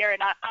minutes here,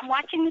 and I'm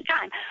watching the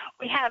time.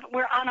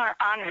 We're on our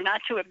honor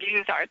not to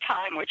abuse our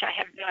time, which I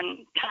have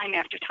done time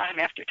after time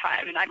after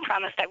time, and I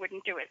promised I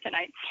wouldn't do it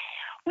tonight.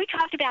 We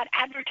talked about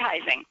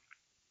advertising.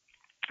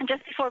 And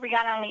just before we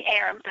got on the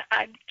air,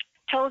 I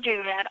told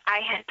you that I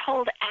had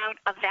pulled out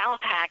a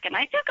Valpak, and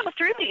I do go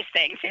through these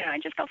things. I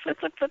just go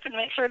flip, and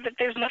make sure that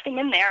there's nothing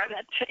in there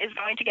that is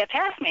going to get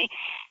past me.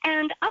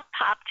 And up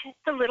popped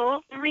the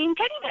little Marine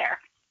teddy bear.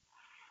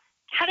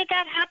 How did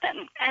that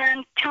happen?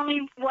 And tell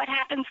me what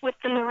happens with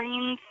the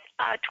Marine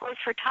Toys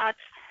for Tots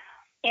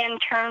in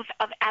terms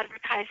of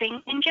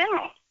advertising in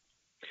general.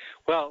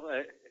 Well,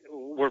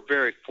 we're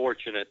very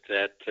fortunate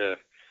that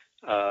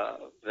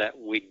that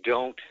we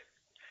don't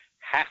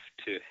have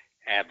to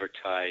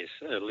advertise.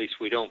 At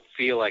least we don't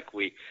feel like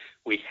we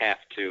have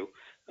to,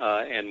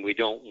 and we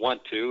don't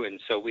want to,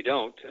 and so we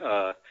don't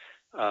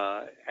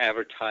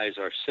advertise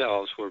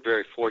ourselves. We're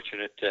very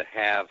fortunate to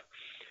have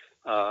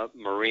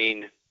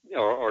Marine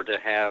or to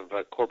have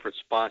corporate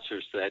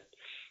sponsors that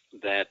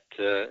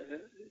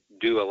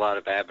do a lot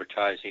of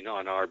advertising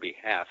on our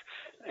behalf,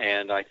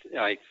 and I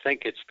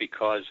think it's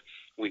because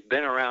we've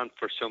been around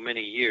for so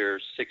many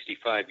years,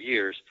 65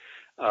 years,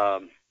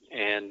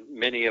 and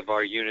many of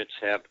our units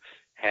have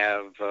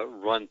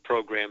run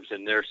programs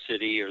in their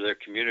city or their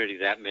community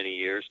that many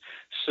years.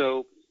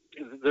 So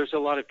there's a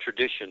lot of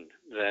tradition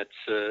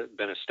that's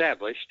been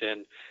established,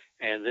 and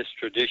this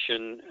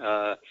tradition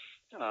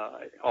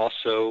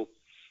also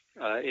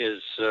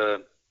is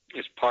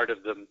part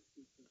of the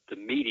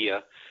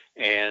media,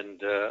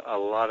 and a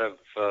lot of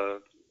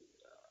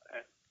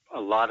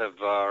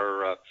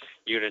our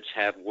units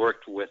have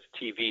worked with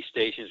TV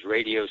stations,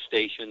 radio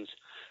stations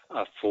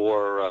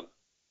for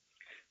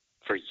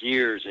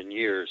years and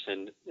years,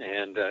 and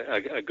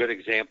a good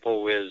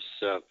example is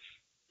a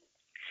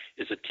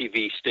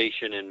TV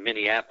station in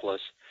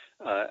Minneapolis,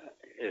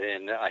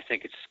 and I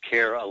think it's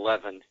Care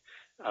 11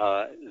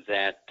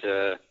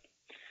 that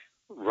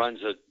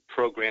runs a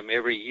program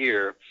every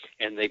year,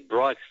 and they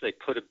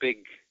put a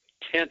big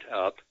tent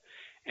up,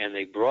 and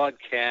they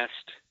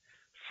broadcast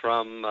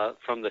from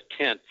the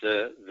tent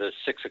the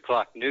 6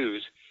 o'clock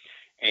news,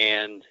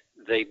 and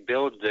they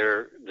build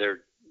their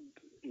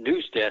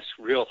news desk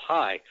real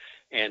high,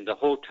 and the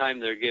whole time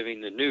they're giving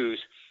the news,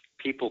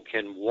 people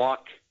can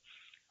walk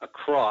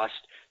across,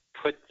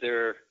 put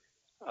their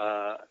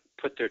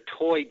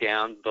toy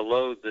down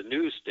below the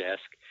news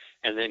desk,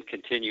 and then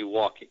continue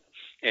walking.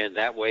 And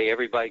that way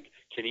everybody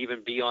can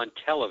even be on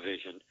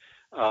television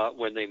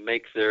when they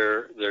make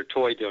their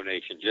toy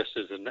donation, just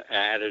as an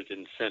added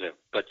incentive.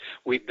 But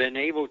we've been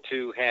able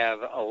to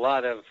have a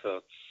lot of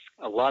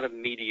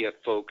media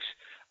folks.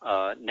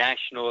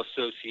 National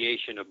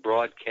Association of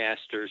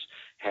Broadcasters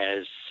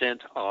has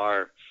sent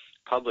our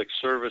public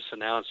service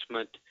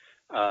announcement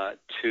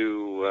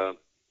to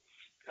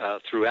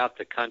throughout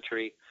the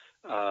country,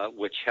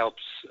 which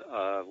helps.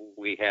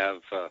 We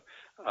have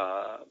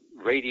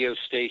radio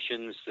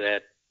stations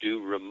that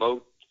do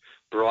remote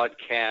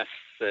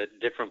broadcasts at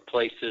different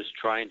places,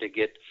 trying to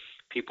get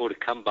people to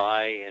come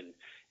by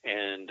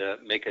and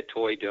make a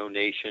toy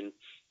donation.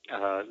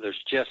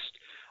 There's just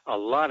a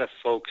lot of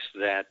folks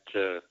that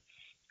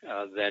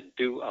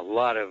do a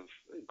lot of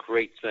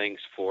great things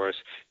for us.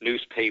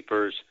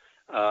 Newspapers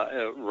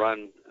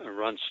run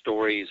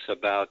stories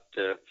about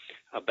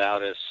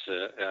us,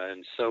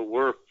 and so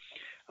we're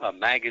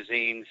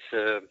magazines.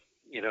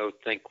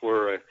 Think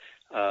we're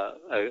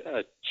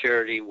a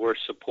charity we're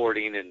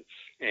supporting,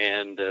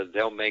 and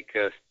they'll make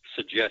a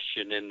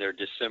suggestion in their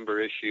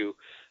December issue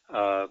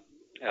of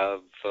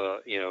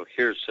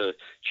here's a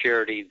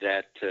charity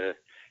that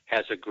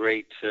has a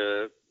great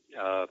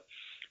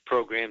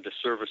program to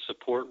service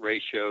support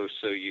ratio,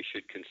 so you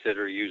should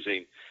consider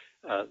using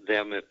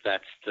them if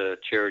that's the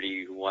charity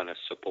you want to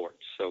support.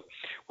 So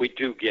we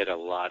do get a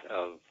lot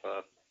of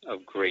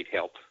great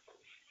help.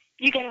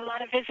 You get a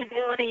lot of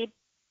visibility,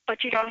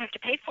 but you don't have to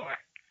pay for it.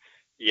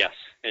 Yes,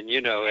 and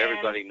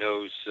everybody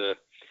knows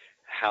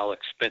how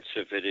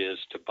expensive it is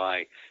to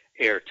buy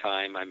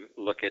airtime. I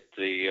look at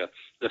the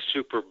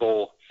Super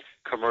Bowl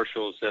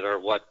commercials that are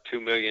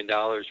 $2 million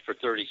for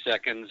 30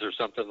 seconds or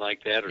something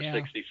like that, or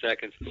 60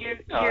 seconds. You're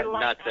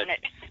Not that, on it.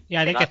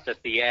 Yeah, I think not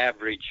that the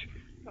average.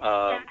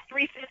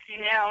 $3.50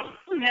 now.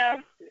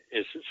 No.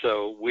 Is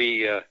so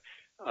we,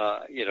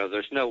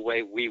 there's no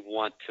way we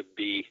want to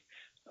be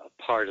a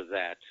part of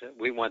that.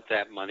 We want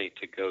that money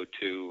to go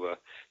to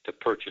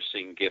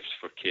purchasing gifts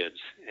for kids,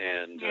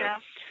 and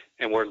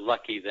we're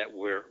lucky that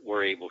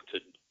we're able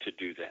to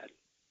do that.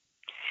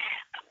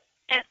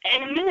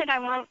 In a minute, I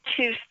want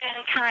to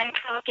spend time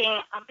talking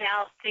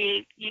about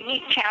the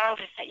unique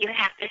challenges that you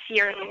have this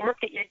year and the work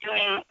that you're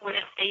doing with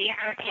the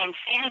Hurricane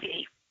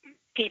Sandy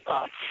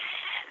people.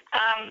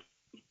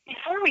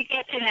 Before we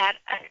get to that,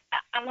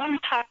 I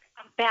want to talk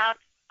about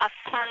a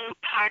fun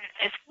part of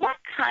this. What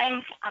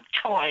kinds of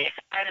toys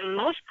are the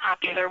most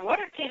popular?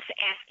 What are kids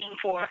asking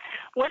for?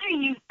 What are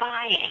you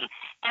buying?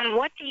 And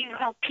what do you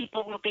hope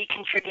people will be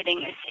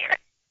contributing this year?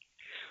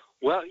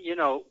 Well,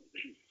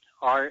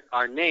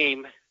 our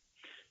name,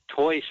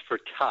 Toys for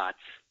Tots,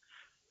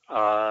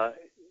 I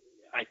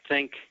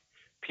think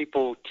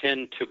people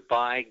tend to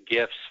buy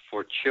gifts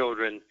for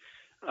children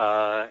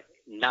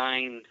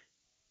 9,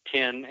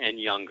 10, and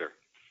younger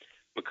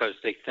because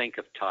they think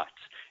of Tots.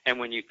 And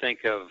when you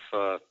think of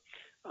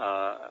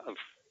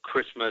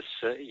Christmas,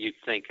 you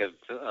think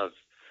of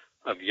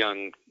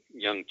young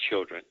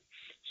children.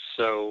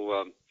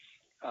 So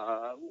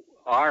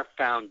our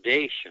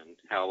foundation,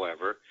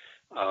 however,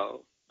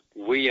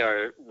 we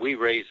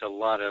raise a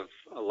lot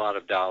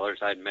of dollars.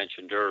 I'd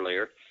mentioned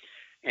earlier,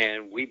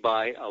 and we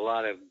buy a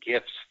lot of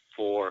gifts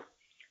for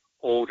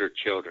older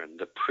children,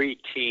 the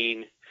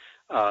preteen,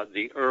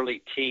 the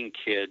early teen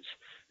kids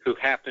who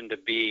happen to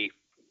be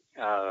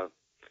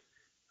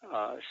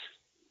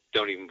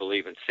don't even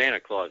believe in Santa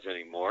Claus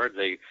anymore.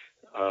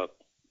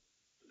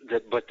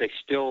 But they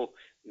still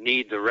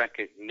need the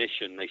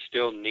recognition. They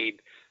still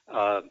need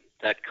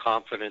that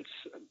confidence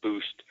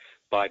boost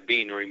by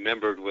being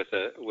remembered with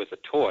a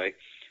toy.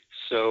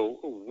 So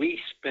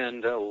we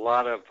spend a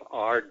lot of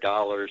our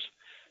dollars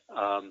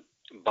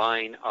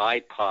buying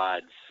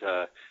iPods,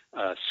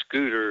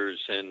 scooters,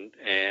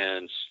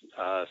 and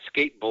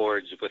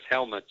skateboards with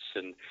helmets,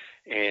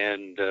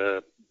 and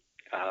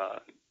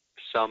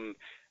some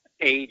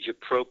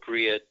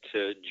age-appropriate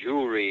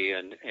jewelry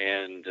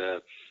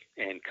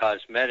and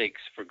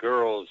cosmetics for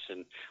girls,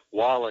 and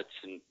wallets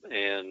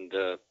and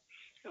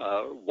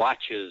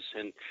watches,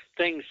 and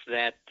things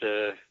that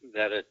a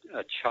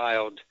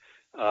child,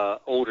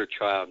 older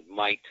child,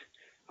 might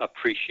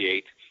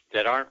appreciate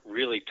that aren't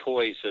really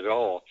toys at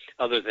all,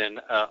 other than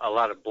a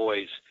lot of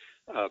boys,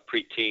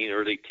 preteen,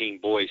 early teen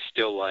boys,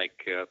 still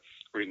like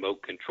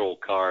remote control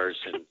cars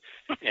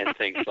and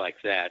things like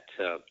that.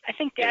 I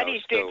think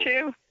daddies do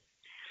too.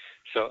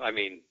 So I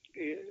mean,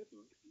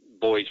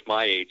 boys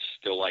my age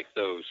still like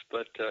those,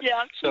 but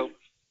so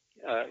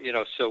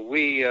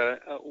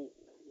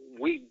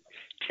we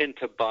tend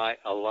to buy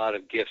a lot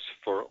of gifts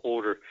for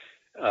older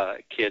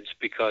kids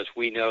because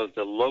we know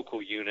the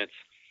local units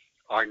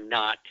are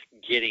not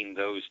getting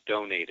those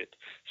donated.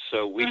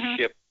 So we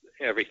ship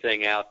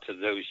everything out to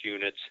those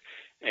units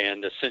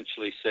and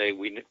essentially say,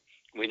 we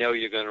know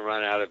you're going to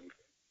run out of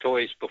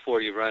toys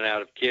before you run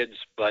out of kids,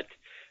 but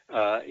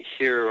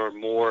here are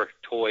more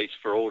toys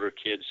for older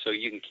kids, so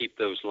you can keep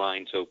those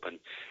lines open,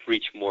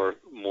 reach more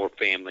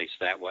families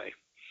that way.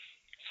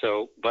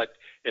 So, but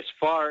as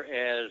far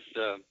as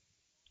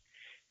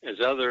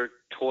other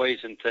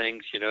toys and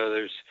things,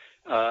 there's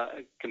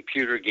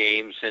computer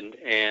games,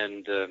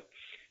 and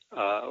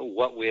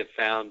what we have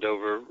found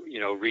over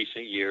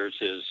recent years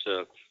is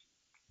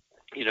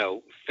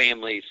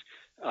families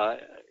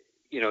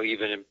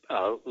even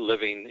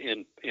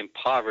living in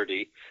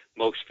poverty,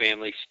 most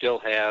families still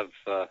have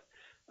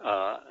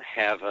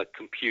a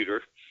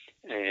computer,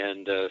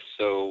 and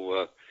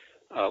so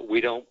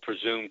we don't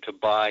presume to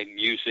buy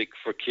music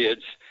for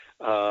kids.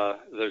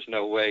 There's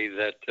no way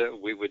that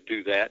we would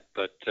do that,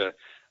 but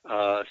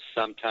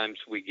sometimes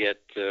we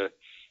get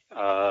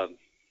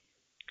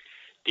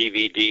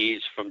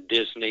DVDs from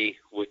Disney,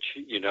 which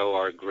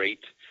are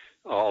great,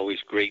 always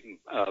great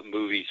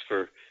movies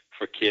for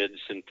kids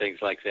and things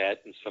like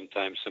that, and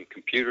sometimes some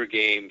computer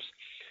games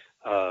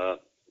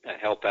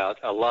help out.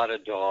 A lot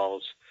of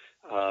dolls,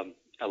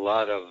 a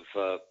lot of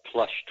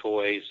plush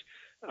toys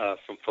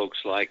from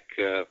folks like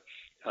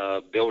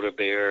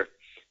Build-A-Bear,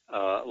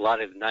 a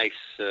lot of nice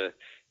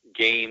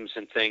games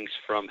and things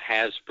from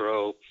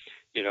Hasbro,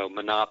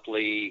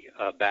 Monopoly,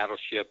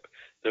 Battleship.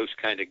 Those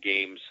kind of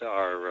games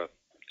are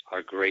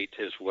great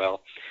as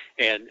well.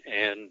 And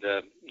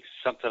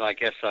something I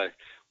guess I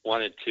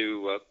wanted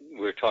to, we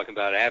were talking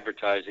about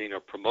advertising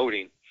or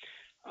promoting,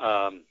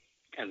 and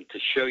to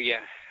show you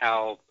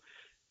how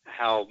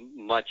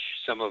much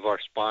some of our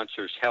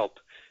sponsors help.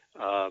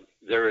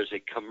 There is a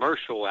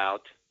commercial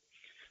out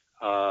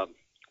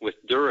with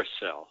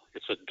Duracell.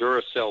 It's a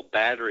Duracell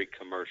battery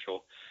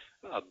commercial,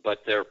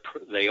 but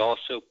they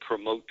also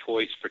promote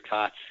Toys for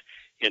Tots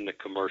in the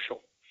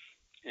commercial,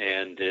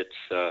 and it's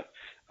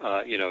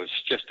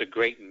it's just a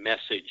great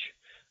message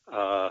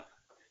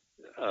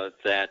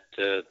that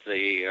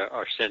they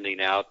are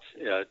sending out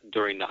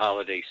during the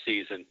holiday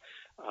season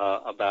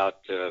about,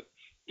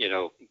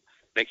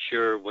 make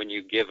sure when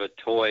you give a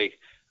toy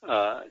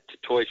to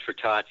Toys for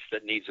Tots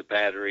that needs a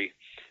battery,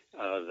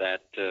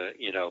 that,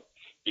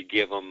 you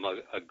give them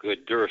a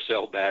good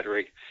Duracell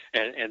battery,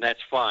 and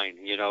that's fine,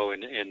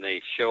 and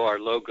they show our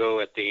logo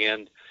at the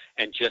end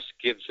and just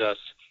gives us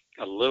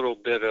a little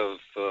bit of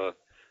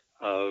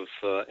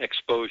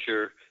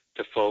exposure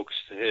to folks,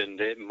 and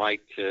it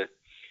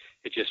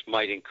just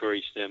might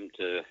encourage them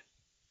to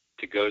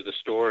go to the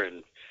store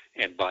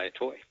and buy a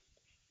toy.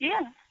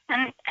 Yeah,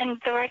 and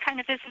the right kind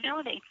of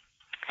visibility.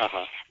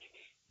 Uh-huh.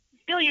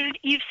 Bill,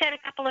 you've said a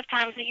couple of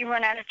times that you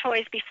run out of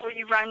toys before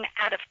you run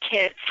out of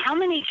kids. How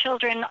many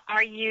children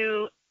are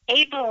you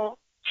able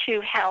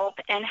to help,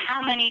 and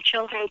how many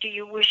children do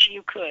you wish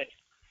you could?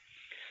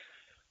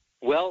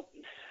 Well,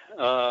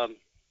 4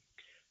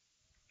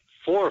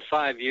 or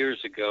 5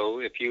 years ago,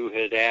 if you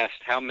had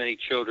asked how many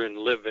children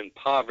live in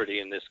poverty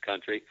in this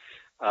country,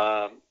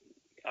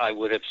 I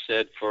would have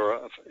said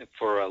for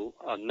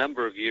a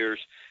number of years,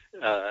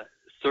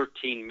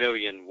 13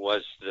 million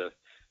was the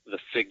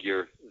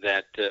figure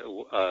that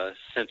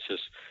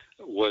census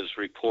was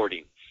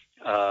reporting.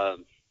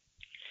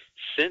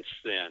 Since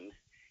then,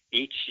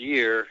 each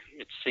year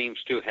it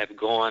seems to have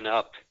gone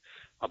up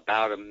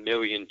about 1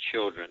 million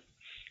children.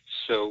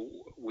 So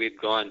we've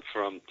gone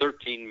from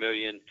 13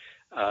 million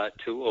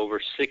to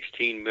over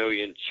 16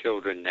 million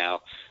children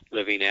now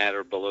living at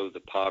or below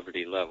the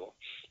poverty level.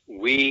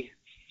 We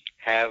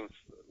have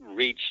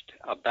reached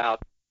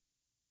about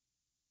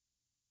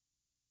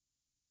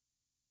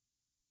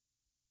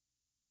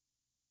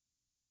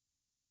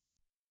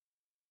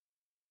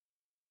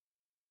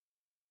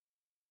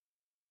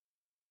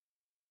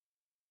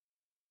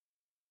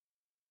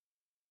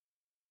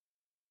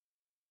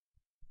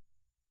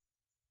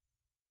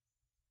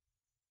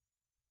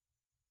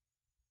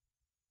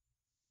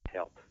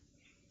help.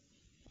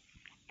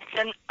 It's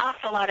an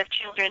awful lot of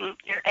children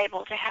you're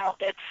able to help.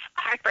 It's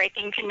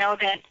heartbreaking to know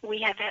that we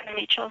have that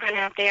many children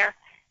out there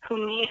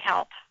who need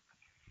help.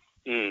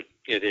 It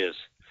is.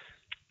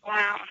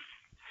 Wow.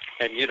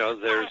 And,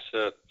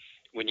 there's,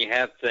 when you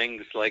have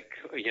things like,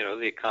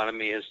 the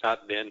economy has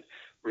not been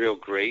real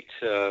great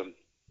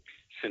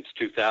since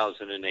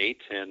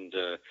 2008, and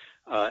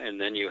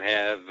then you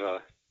have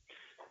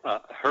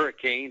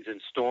hurricanes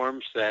and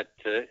storms that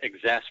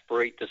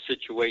exasperate the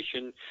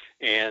situation,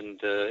 and,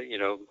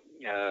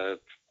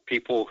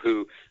 people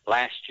who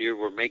last year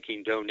were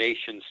making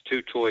donations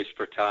to Toys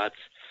for Tots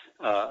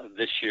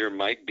this year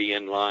might be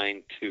in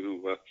line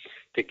to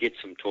get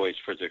some toys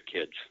for their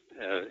kids,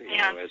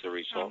 as a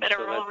result. A bit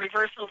of a role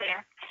reversal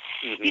there.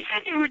 Mm-hmm. You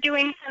said you were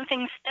doing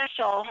something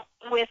special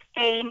with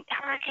a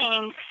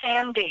Hurricane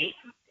Sandy.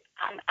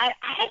 I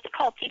hate to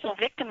call people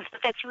victims,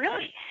 but that's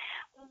really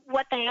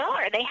what they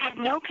are. They had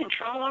no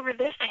control over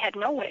this. They had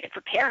no way to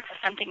prepare for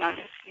something on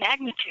this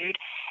magnitude,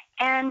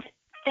 and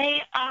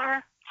they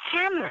are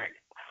hammered.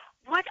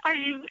 What are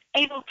you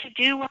able to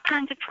do? What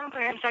kinds of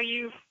programs are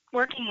you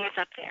working with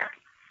up there?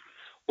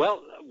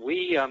 Well,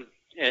 we,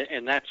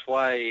 and that's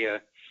why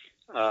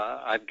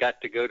I've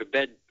got to go to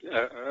bed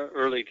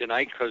early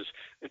tonight, because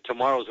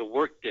tomorrow's a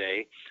work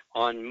day.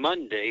 On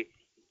Monday,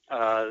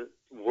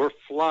 we're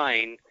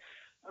flying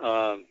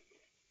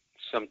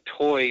some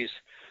toys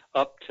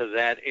up to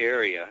that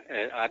area.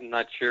 I'm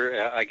not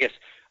sure. I guess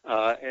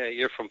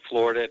you're from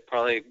Florida.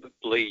 Probably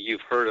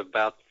you've heard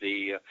about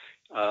the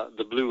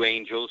Blue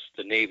Angels,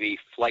 the Navy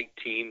flight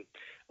team.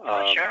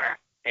 Sure.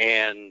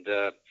 And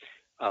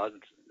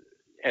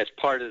as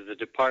part of the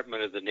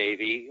Department of the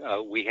Navy,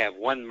 we have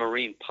one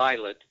Marine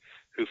pilot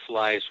who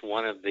flies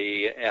one of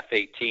the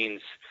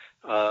F-18s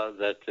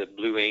that the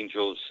Blue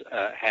Angels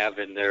have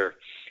in their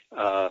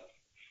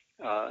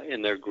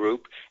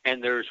group,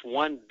 and there's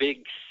one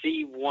big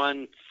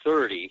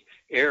C-130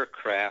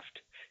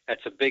 aircraft.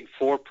 That's a big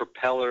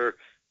 4-propeller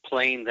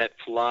plane that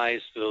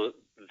flies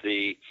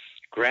the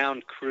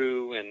ground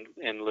crew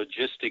and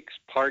logistics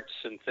parts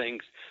and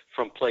things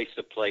from place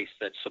to place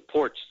that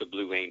supports the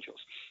Blue Angels.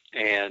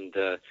 And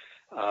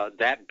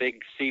that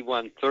big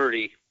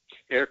C-130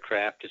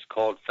 aircraft is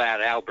called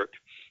Fat Albert,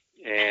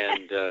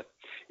 and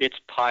it's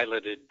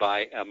piloted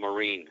by a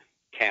Marine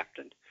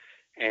captain.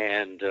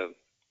 And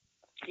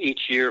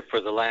each year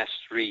for the last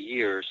 3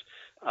 years,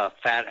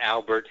 Fat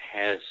Albert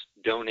has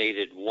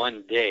donated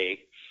one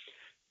day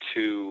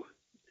to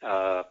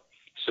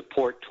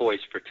support Toys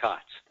for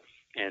Tots.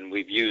 And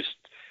we've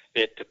used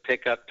it to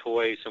pick up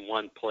toys in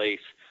one place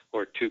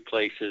or two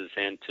places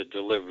and to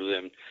deliver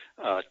them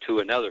to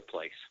another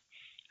place.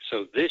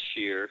 So this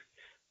year,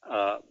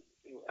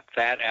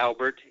 Fat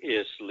Albert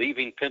is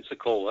leaving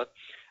Pensacola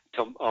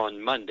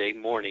on Monday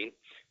morning,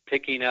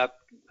 picking up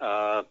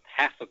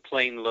half a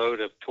plane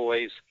load of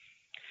toys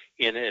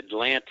in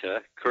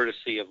Atlanta,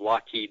 courtesy of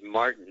Lockheed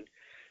Martin,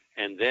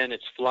 and then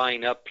it's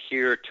flying up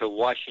here to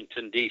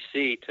Washington,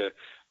 D.C., to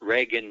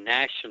Reagan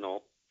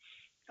National,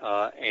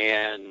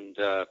 and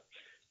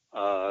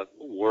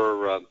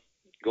we're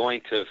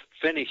going to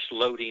finish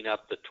loading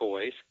up the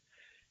toys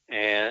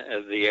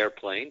and the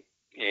airplane,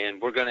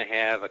 and we're going to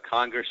have a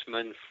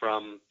congressman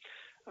from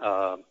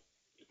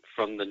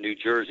the New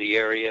Jersey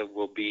area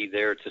will be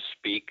there to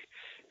speak,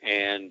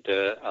 and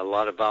a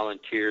lot of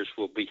volunteers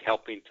will be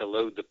helping to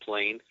load the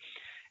plane.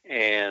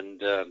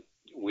 And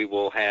we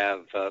will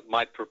have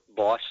my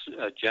boss,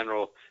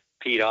 General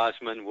Pete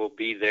Osmond, will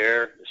be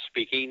there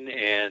speaking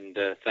and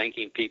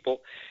thanking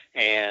people.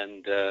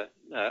 And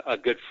a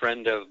good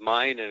friend of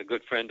mine and a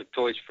good friend of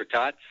Toys for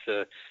Tots,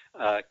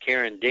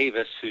 Karen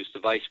Davis, who's the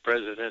vice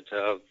president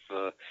of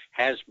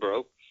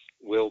Hasbro,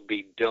 will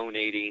be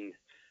donating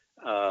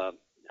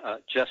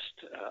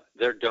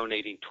they're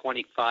donating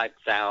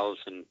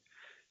 25,000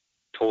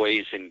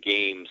 toys and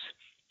games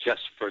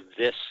just for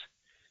this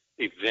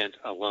event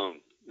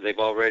alone. They've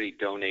already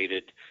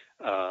donated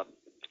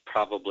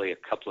probably a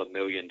couple of $1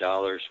 million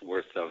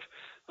worth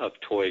of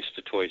toys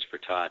to Toys for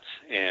Tots,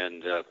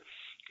 and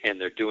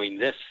they're doing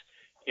this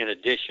in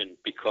addition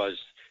because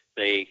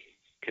they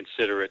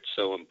consider it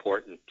so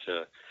important.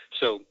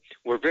 So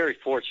we're very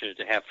fortunate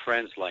to have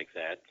friends like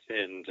that,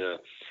 and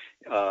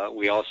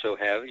we also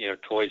have,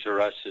 Toys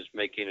R Us is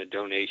making a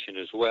donation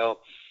as well,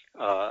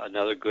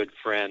 another good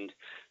friend.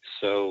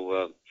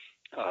 So,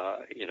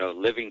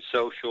 Living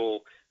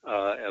Social,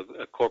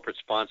 a corporate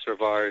sponsor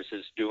of ours,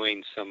 is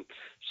doing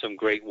some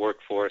great work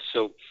for us.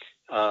 So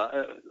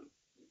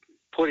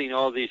putting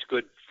all these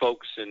good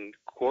folks and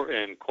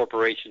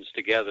corporations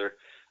together,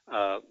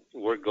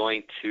 we're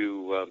going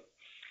to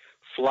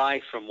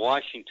fly from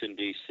Washington,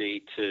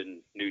 D.C. to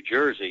New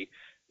Jersey,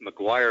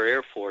 McGuire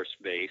Air Force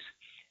Base,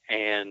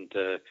 and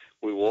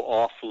we will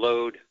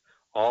offload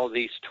all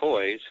these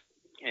toys.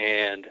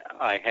 And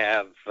I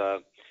have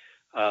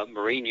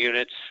Marine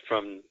units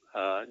from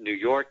New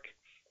York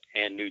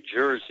and New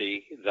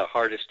Jersey, the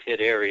hardest hit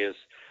areas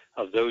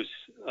of those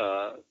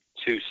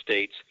two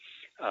states,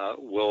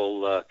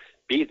 will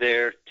be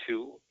there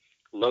to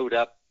load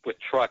up with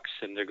trucks,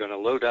 and they're going to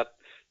load up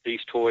these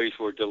toys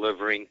we're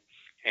delivering,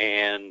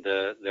 and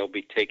they'll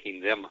be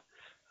taking them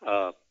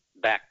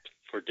back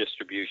for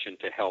distribution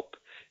to help,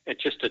 and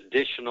just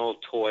additional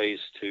toys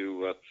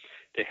to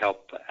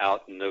help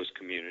out in those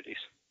communities.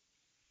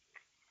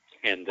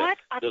 And what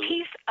a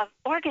piece of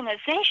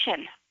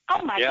organization!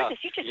 Oh my goodness,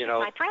 you just took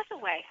my breath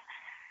away.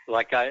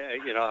 Like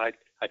I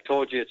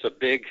told you, it's a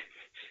big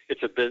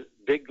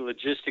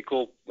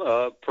logistical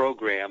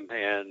program,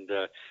 and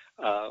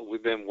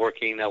we've been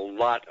working a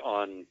lot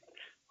on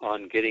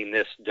getting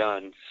this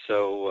done.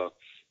 So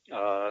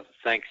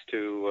thanks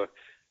to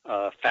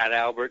Fat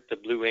Albert, the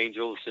Blue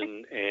Angels,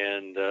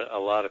 and a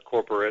lot of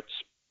corporate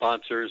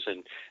sponsors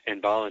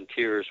and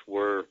volunteers,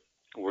 we're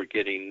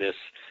getting this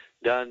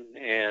done.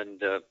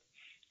 And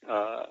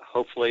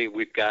hopefully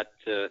we've got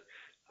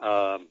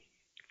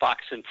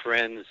Fox and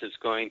Friends is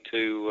going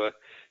to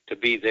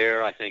be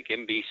there. I think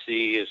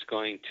NBC is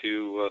going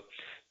to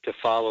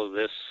follow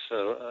this,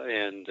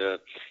 and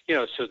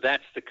so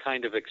that's the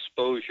kind of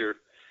exposure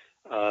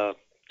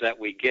that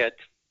we get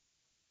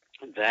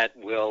that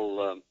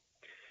will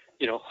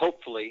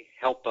hopefully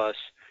help us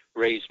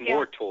raise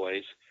more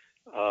toys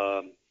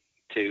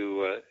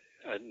to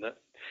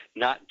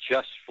not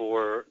just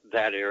for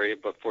that area,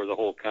 but for the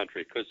whole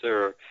country, because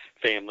there are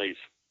families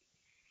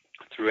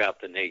throughout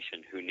the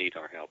nation who need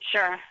our help.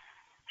 Sure.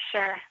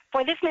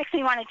 Boy, this makes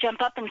me want to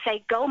jump up and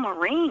say, "Go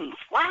Marines!"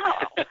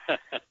 Wow.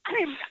 I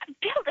mean,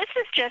 Bill, this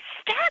is just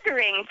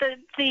staggering.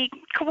 The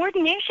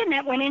coordination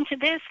that went into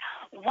this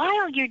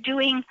while you're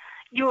doing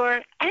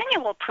your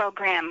annual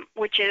program,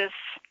 which is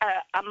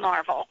a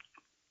marvel.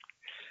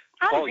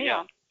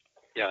 Unreal.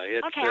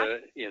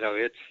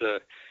 It's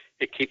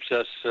it keeps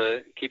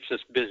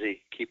us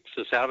busy, keeps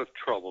us out of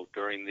trouble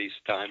during these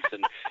times,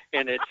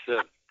 and it's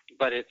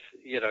but it's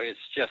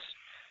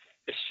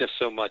just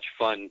so much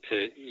fun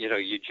to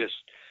you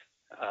just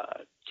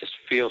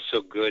feel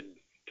so good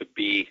to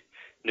be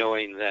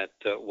knowing that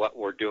what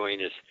we're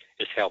doing is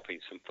helping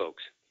some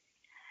folks.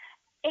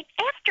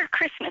 After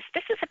Christmas,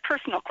 this is a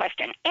personal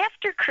question.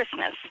 After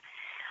Christmas,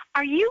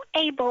 are you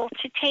able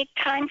to take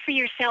time for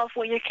yourself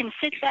where you can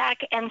sit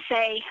back and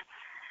say,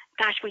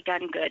 "Gosh, we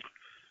done good"?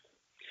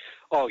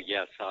 Oh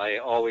yes, I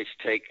always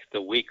take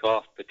the week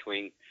off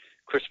between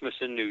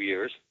Christmas and New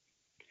Year's,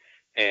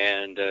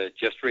 and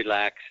just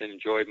relax and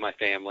enjoy my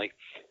family,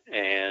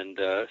 and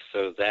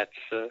so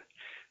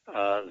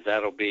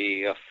that'll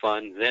be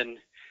fun. Then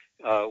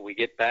we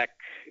get back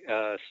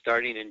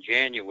starting in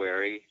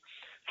January.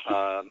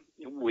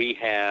 We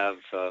have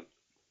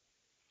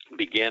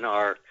begin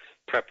our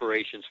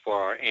preparations for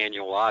our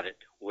annual audit,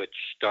 which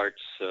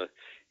starts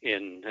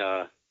in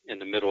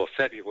the middle of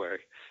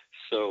February.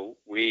 So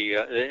we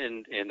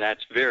and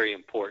that's very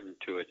important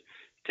to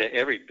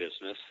every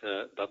business,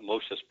 but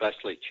most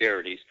especially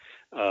charities.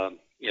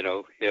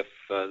 If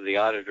the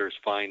auditors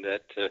find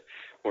that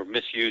we're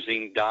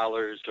misusing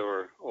dollars,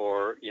 or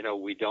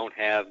we don't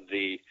have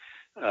the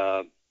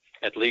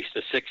at least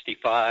a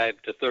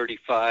 65 to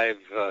 35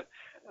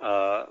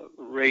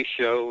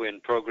 ratio in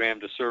program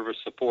to service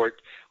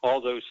support,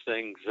 all those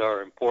things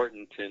are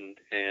important,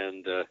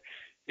 and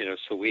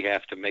so we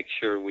have to make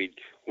sure we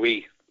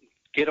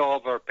get all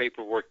of our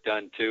paperwork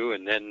done too,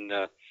 and then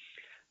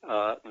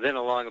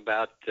along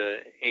about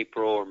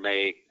April or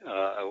May,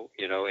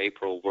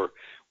 April,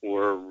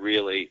 we're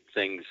really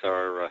things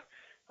are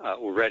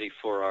we're ready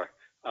for our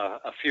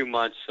a few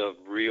months of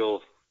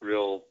real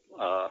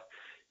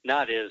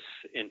not as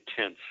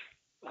intense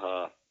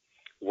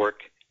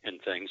work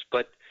and things,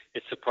 but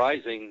it's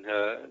surprising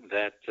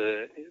that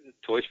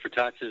Toys for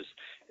Tots is,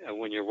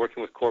 when you're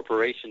working with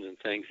corporations and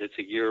things, it's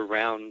a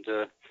year-round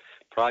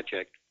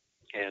project,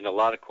 and a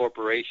lot of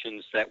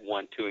corporations that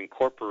want to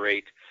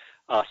incorporate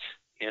us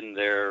in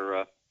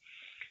their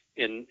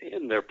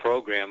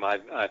program.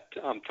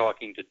 I'm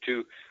talking to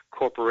two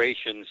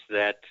corporations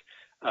that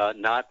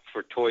not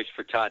for Toys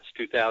for Tots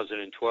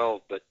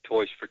 2012, but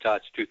Toys for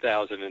Tots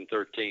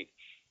 2013.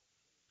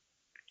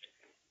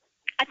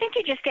 I think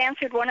you just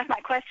answered one of my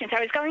questions. I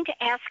was going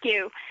to ask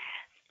you,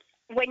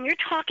 when you're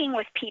talking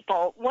with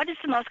people, what is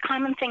the most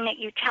common thing that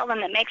you tell them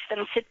that makes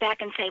them sit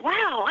back and say,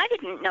 wow, I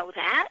didn't know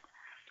that?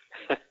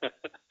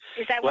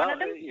 Is that one of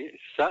them?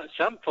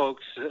 Some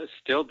folks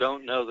still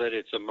don't know that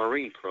it's a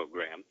Marine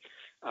program,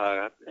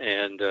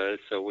 and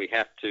so we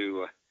have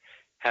to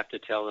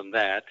tell them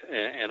that.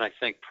 And I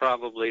think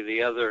probably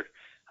the other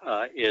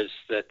is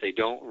that they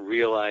don't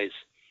realize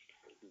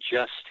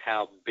just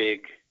how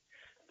big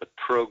the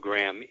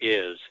program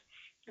is.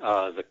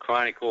 The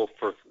Chronicle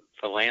for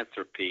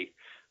Philanthropy,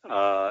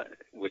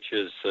 which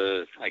is,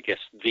 I guess,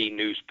 the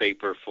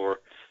newspaper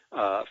for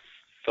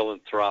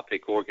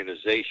philanthropic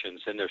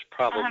organizations, and there's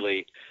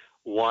probably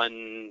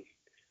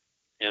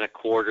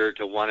 1.25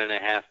 to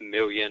 1.5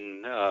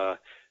 million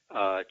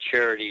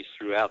charities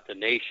throughout the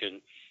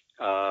nation.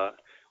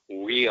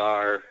 We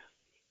are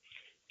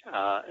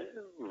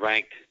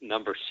ranked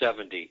number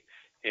 70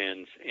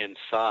 in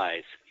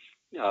size.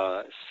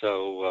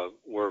 So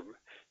we're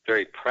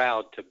very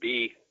proud to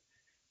be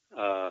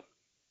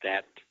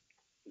that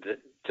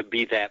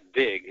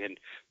big, and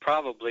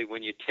probably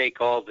when you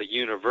take all the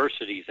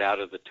universities out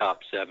of the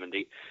top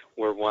 70,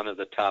 we're one of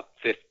the top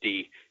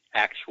 50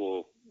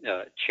 actual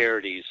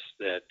charities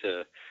that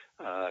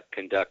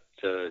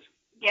conduct a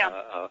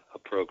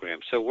program.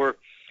 So we're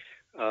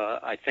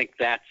I think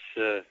that's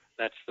the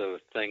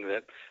thing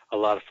that a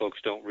lot of folks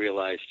don't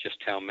realize, just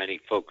how many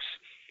folks,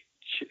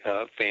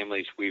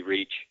 families we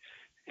reach,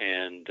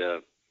 and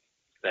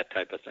that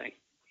type of thing.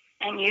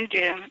 And you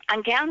do.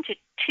 I'm down to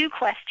 2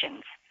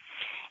 questions.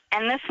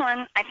 And this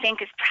one, I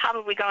think, is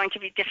probably going to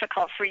be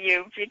difficult for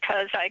you,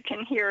 because I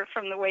can hear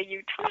from the way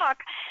you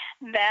talk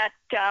that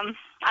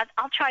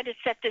I'll try to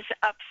set this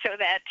up so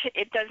that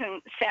it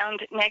doesn't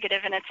sound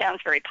negative and it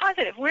sounds very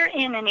positive. We're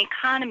in an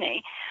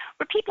economy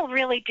where people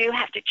really do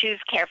have to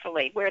choose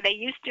carefully. Where they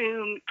used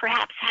to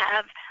perhaps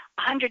have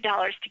 $100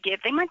 to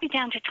give, they might be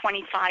down to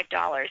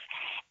 $25.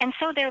 And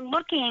so they're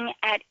looking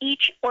at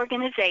each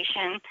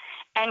organization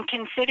and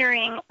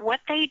considering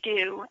what they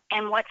do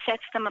and what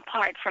sets them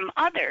apart from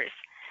others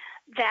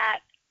that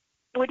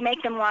would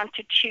make them want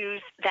to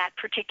choose that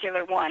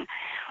particular one.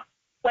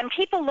 When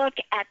people look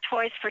at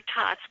Toys for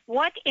Tots,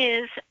 what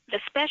is the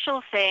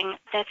special thing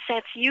that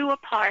sets you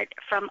apart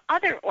from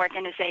other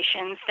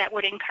organizations that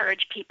would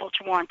encourage people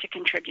to want to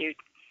contribute?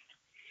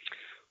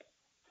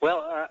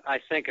 Well, I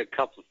think a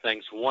couple of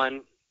things.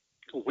 One,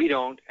 we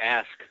don't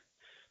ask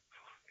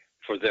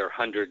for their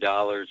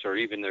 $100 or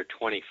even their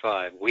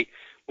 $25.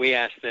 We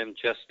ask them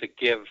just to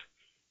give,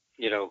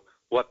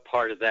 what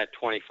part of that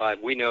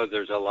 $25. We know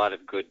there's a lot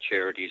of good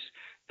charities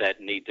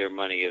that need their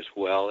money as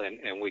well,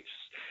 and we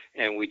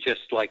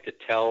just like to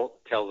tell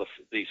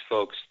these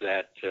folks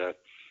that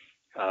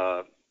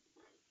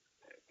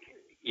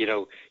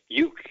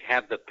you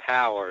have the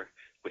power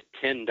with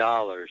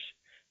 $10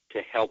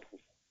 to help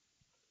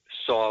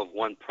solve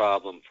one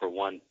problem for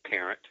one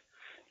parent.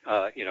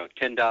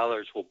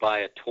 $10 will buy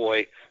a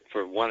toy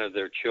for one of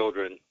their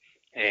children,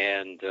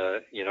 and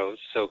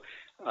so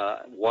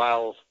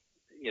while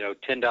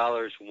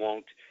 $10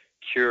 won't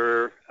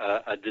cure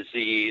a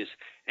disease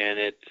and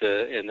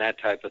that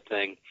type of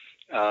thing,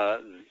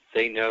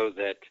 they know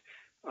that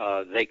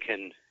they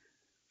can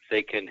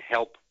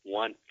help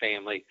one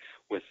family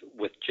with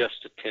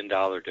just a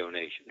 $10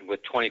 donation.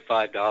 With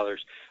 $25,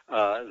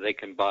 they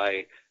can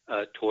buy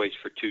toys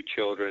for 2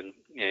 children,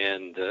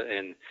 and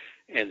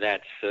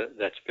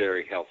that's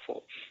very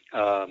helpful.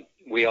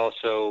 We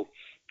also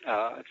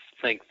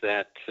think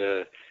that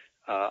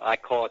I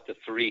call it the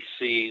 3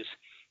 C's.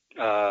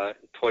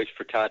 Toys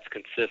for Tots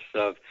consists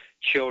of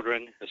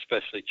children,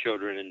 especially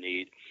children in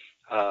need,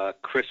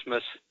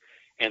 Christmas,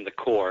 and the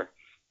core.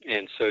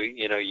 And so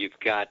you've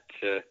got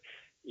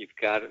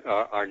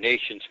our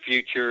nation's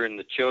future and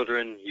the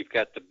children. You've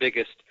got the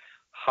biggest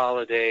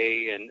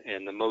holiday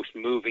and the most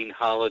moving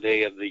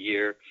holiday of the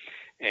year,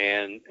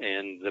 and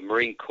the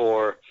Marine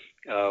Corps,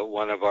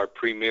 one of our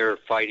premier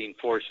fighting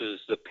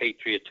forces, the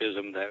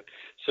patriotism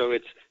so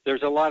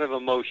there's a lot of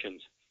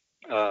emotions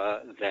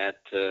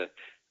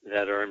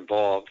that are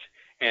involved,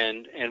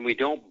 and we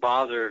don't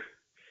bother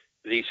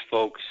these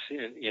folks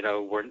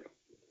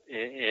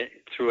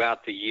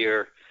throughout the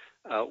year.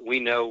 We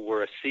know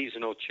we're a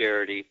seasonal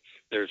charity.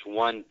 There's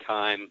one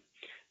time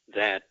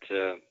that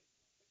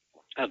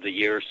of the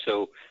year.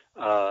 So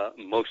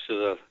most of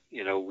the,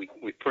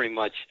 we pretty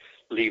much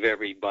leave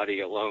everybody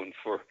alone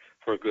for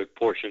a good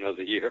portion of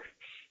the year.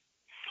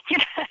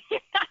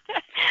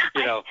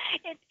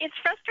 It's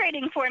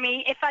frustrating for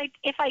me if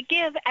I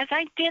give, as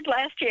I did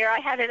last year. I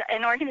had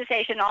an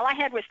organization. All I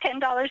had was $10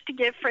 to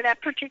give for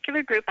that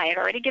particular group. I had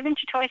already given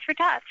to Toys for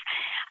Tots,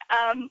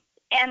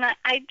 and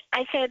I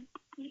said,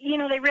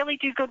 they really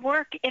do good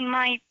work in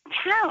my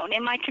town,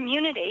 in my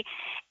community,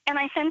 and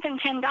I sent them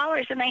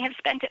 $10, and they have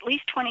spent at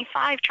least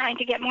 $25 trying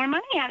to get more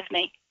money out of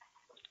me.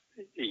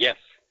 Yes,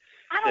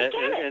 I don't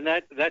get it. And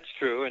that's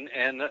true,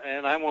 and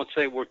I won't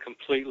say we're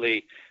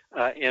completely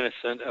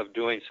innocent of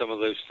doing some of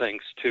those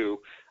things too.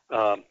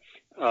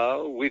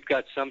 We've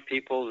got some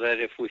people that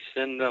if we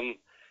send them,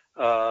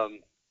 if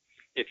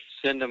you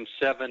send them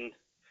 7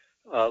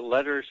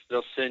 letters,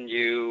 they'll send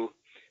you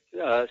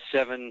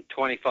 7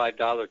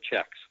 $25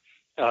 checks.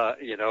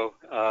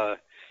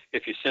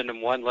 If you send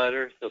them 1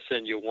 letter, they'll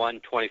send you 1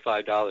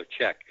 $25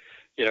 check.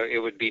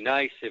 It would be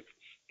nice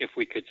if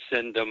we could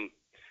send them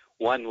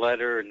 1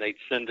 letter and they'd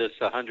send us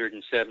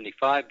 $175.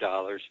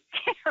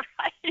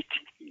 Right.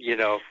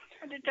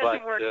 But it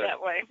doesn't work that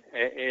way.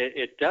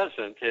 It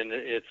doesn't, and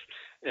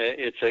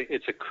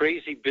it's a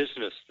crazy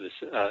business, this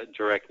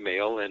direct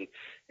mail, and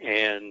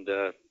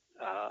a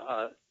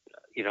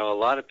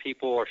lot of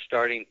people are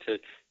starting to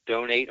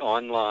donate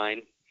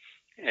online,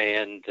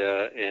 and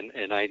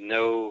I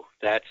know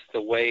that's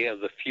the way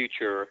of the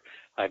future,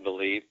 I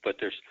believe. But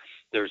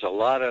there's a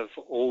lot of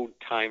old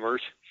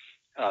timers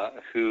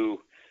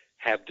who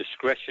have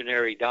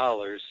discretionary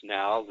dollars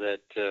now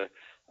that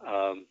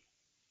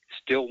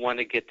still want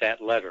to get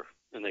that letter,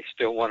 and they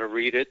still want to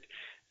read it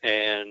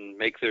and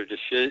make their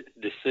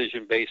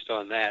decision based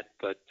on that.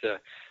 But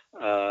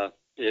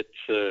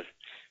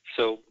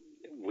so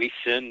we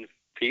send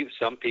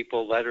some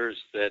people letters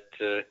that,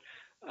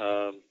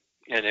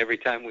 and every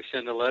time we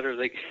send a letter,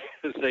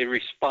 they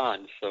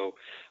respond. So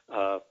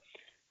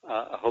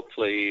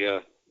hopefully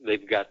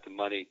they've got the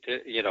money to,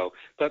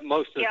 But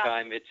most of the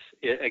time,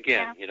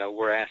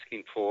 we're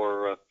asking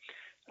for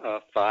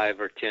 $5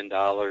 or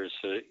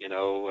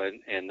 $10,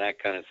 and that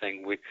kind of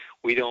thing.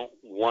 We don't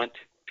want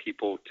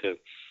people to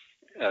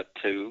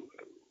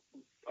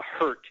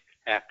hurt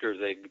after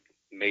they've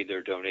made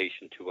their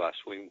donation to us.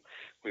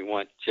 We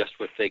want just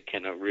what they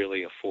can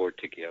really afford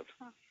to give.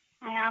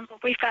 Yeah,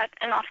 but we've got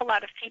an awful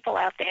lot of people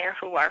out there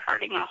who are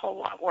hurting a whole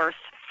lot worse.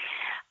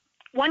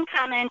 One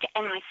comment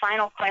and my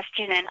final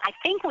question, and I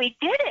think we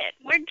did it.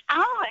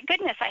 Oh, my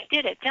goodness, I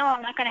did it. Bill,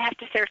 I'm not going to have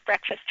to serve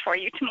breakfast for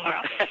you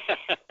tomorrow.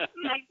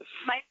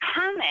 My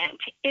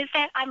comment is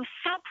that I'm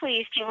so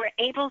pleased you were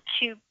able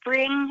to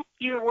bring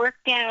your work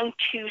down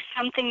to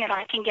something that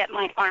I can get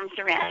my arms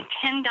around.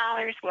 $10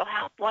 will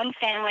help one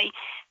family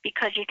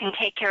because you can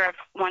take care of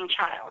one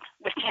child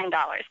with $10.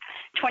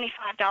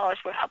 $25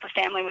 will help a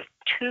family with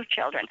 2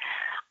 children.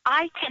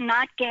 I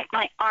cannot get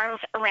my arms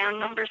around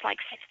numbers like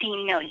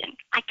 16 million.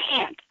 I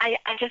can't. I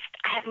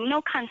have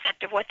no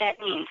concept of what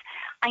that means.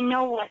 I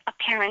know what a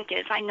parent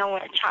is. I know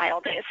what a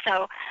child is.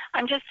 So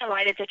I'm just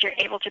delighted that you're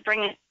able to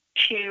bring it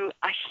to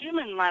a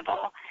human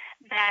level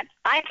that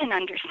I can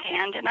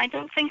understand, and I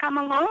don't think I'm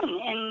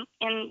alone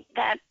in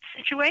that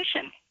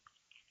situation.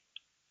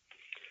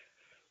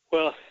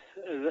 Well,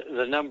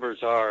 the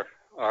numbers are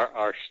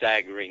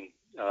staggering.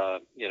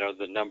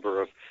 The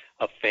number of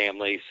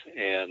families,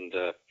 and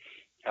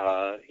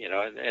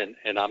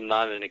and I'm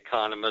not an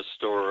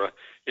economist, or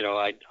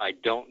I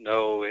don't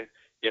know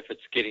if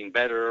it's getting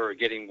better or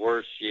getting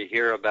worse. You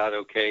hear about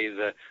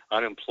the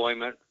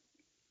unemployment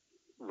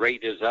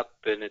rate is up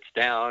and it's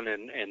down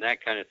and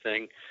that kind of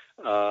thing,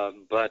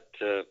 but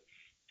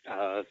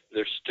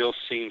there still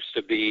seems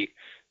to be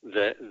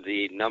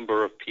the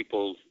number of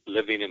people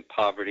living in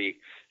poverty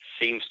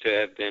seems to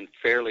have been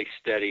fairly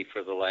steady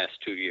for the last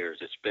 2 years.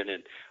 It's been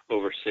in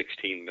over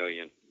 16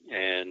 million,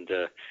 and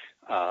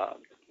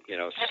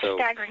that's a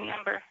staggering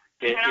number.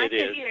 I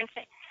sit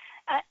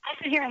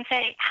here and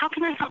say, how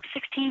can I help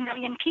 16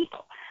 million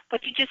people?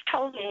 But you just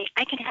told me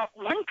I can help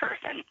one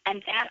person,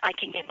 and that I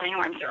can get my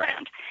arms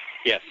around.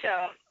 Yes.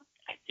 So,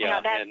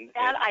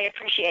 that I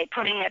appreciate,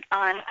 putting it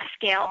on a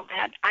scale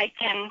that I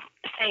can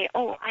say,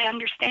 oh, I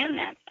understand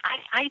that.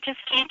 I just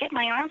can't get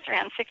my arms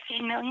around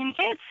 16 million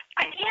kids.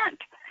 I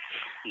can't.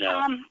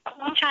 No. But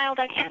one child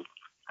I can.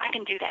 I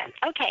can do that.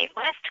 Okay,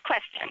 last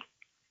question.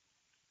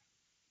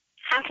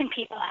 How can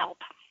people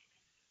help?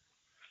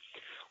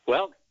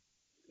 Well,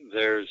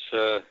 there's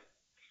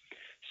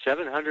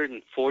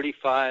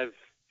 745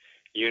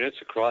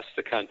 units across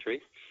the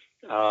country.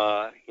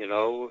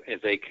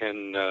 They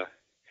can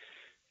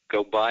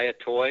go buy a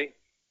toy,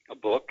 a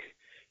book,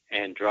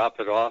 and drop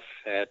it off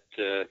at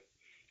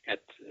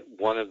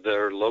one of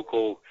their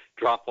local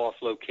drop-off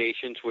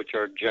locations, which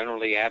are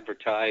generally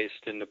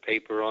advertised in the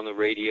paper, on the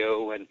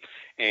radio, and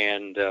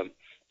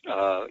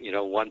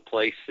one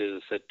place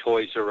is at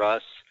Toys R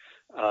Us.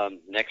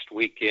 Next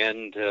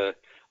weekend,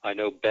 I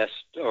know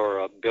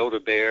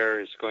Build-A-Bear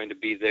is going to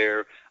be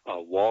there.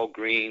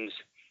 Walgreens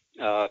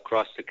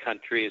across the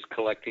country is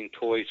collecting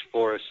toys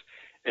for us,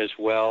 as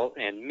well,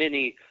 and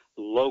many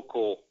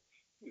local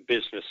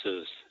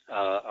businesses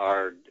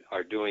are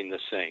doing the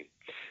same.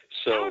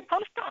 So our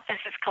post office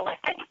is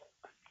collecting.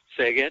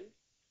 Say again?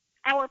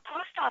 Our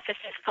post office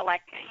is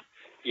collecting.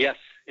 Yes,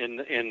 in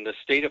the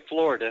state of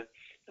Florida,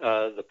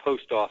 the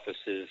post office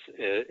is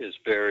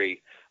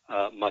very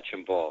much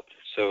involved.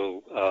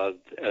 So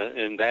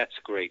and that's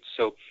great.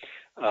 So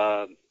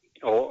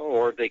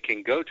or they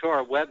can go to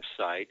our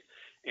website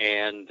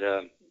and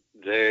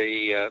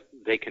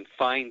they can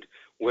find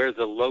where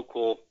the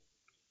local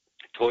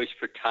Toys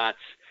for Tots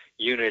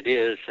unit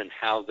is and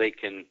how they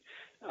can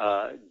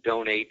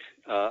donate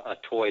a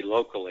toy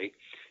locally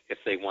if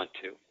they want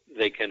to.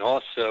 They can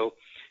also,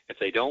 if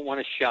they don't want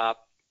to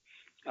shop,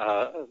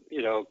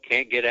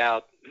 can't get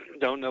out,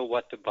 don't know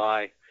what to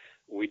buy,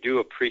 we do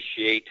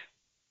appreciate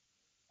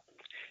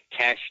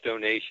cash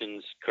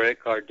donations,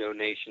 credit card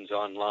donations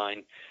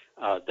online.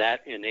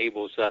 That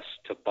enables us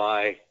to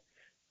buy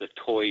the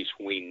toys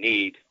we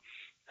need,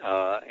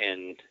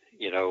 and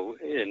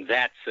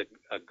that's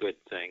a good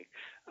thing.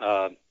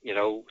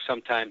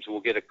 Sometimes we'll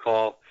get a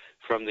call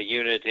from the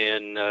unit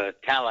in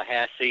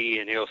Tallahassee,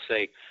 and he'll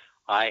say,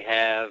 I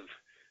have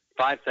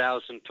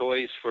 5,000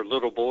 toys for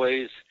little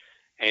boys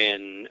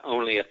and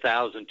only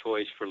 1,000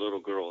 toys for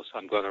little girls.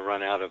 I'm going to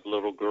run out of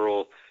little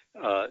girl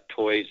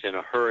toys in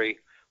a hurry.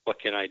 What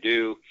can I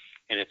do?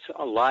 And it's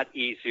a lot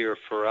easier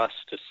for us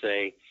to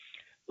say,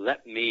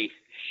 let me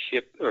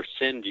ship or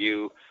send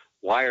you,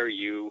 wire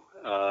you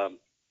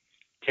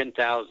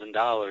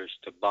 $10,000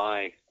 to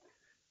buy,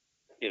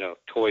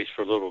 toys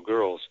for little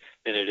girls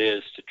than it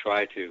is to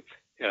try to,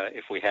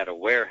 if we had a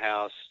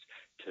warehouse,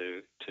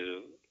 to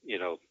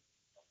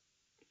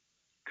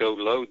go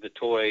load the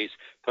toys,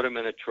 put them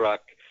in a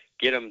truck,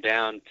 get them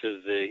down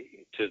to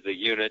the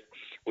unit,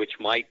 which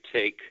might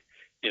take,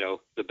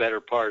 the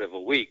better part of a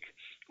week,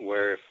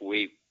 where if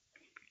we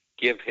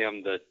give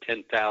him the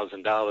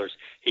 $10,000,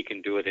 he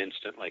can do it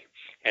instantly,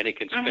 and he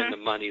can spend the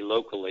money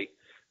locally,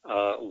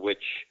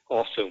 which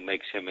also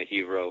makes him a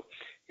hero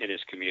in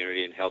his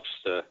community and helps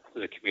the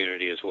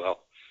community as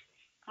well.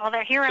 Well,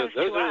 they're heroes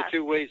So those to are us. the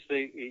two ways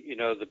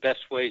the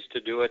best ways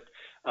to do it.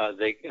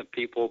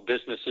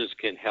 Businesses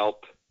can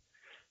help,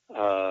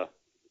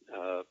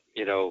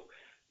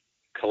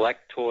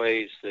 collect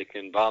toys. They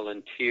can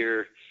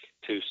volunteer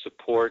to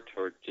support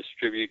or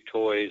distribute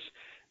toys,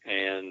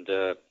 and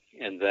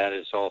that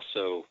is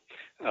also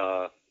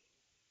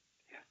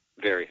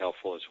very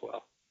helpful as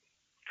well.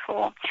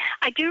 Cool.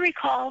 I do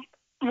recall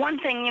one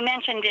thing you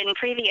mentioned in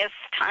previous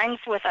times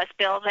with us,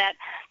 Bill, that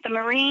the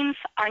Marines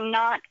are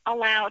not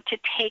allowed to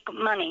take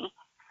money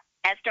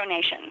as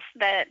donations.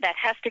 That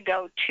has to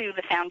go to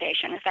the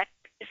foundation. Is that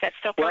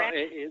still correct?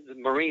 Well, the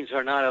Marines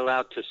are not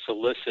allowed to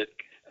solicit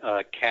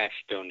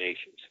cash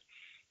donations.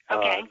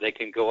 Okay. They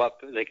can go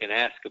up, they can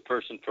ask a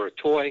person for a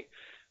toy,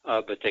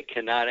 but they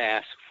cannot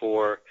ask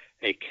for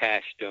a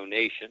cash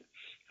donation.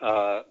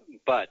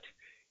 But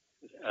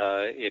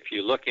if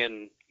you look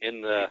in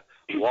the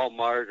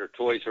Walmart or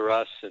Toys R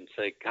Us and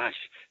say,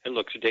 gosh, it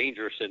looks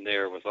dangerous in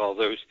there with all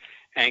those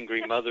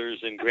angry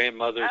mothers and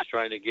grandmothers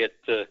trying to get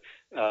the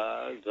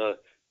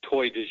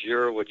toy du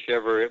jour,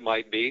 whichever it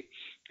might be,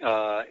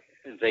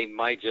 they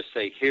might just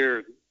say,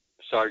 here,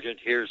 Sergeant,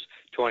 here's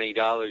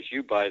 $20,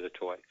 you buy the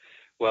toy.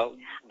 Well,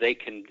 they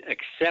can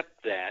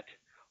accept that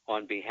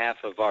on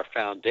behalf of our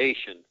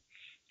foundation,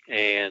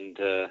 and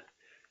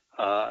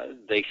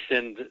they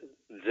send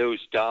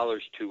those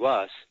dollars to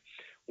us.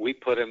 We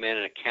put them in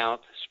an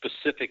account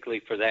specifically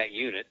for that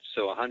unit,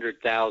 so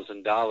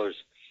 $100,000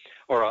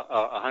 or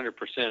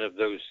 100% of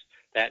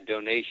that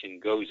donation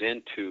goes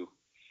into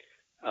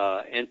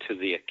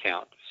the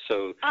account,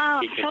 so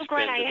he can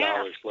spend the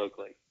dollars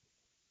locally.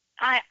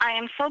 I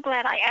am so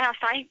glad I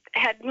asked. I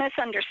had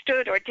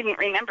misunderstood or didn't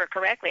remember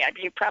correctly.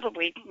 You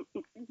probably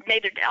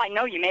made it. I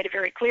know you made it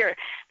very clear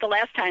the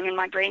last time, and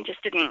my brain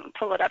just didn't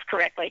pull it up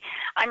correctly.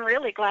 I'm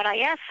really glad I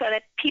asked, so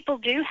that people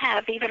do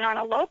have, even on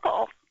a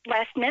local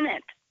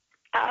last-minute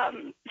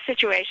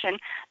situation,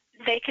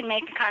 they can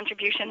make a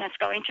contribution that's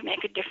going to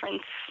make a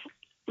difference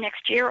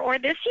next year or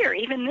this year,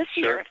 even this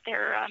year, if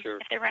they're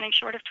running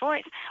short of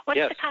toys. What's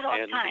the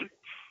cutoff time?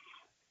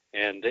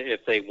 And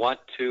if they want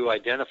to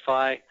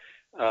identify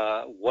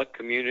what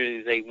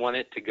community they want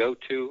it to go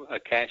to, a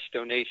cash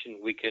donation,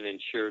 we can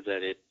ensure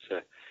that it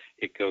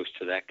goes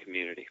to that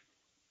community.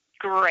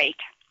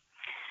 Great.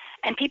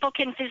 And people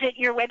can visit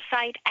your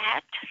website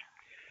at?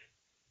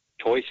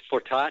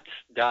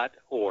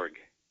 toysfortots.org.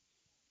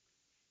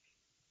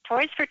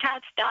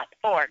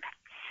 toysfortots.org.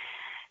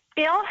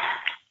 Bill,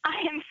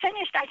 I am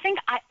finished. I think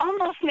I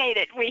almost made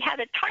it. We had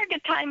a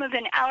target time of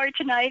an hour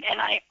tonight,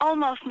 and I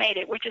almost made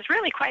it, which is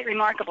really quite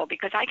remarkable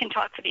because I can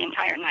talk for the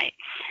entire night.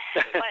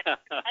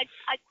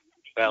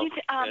 But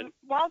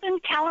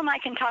Walden, tell him I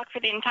can talk for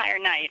the entire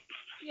night.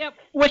 Yep,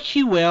 which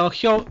she will.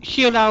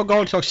 She'll now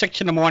go until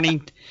 6 in the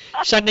morning,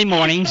 Sunday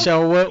morning.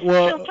 So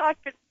we'll talk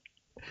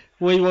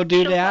we will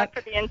do She'll that.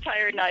 talk for the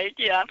entire night,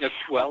 yeah.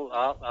 Well,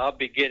 I'll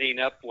be getting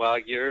up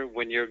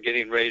when you're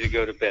getting ready to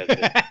go to bed.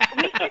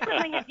 We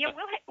frequently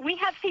we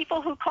have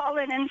people who call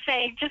in and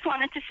say, just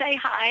wanted to say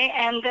hi,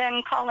 and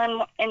then call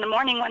in the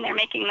morning when they're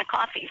making the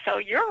coffee. So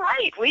you're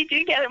right. We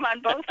do get them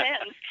on both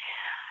ends.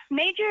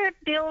 Major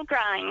Bill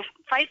Grein,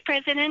 Vice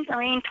President,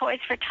 Marine Toys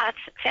for Tots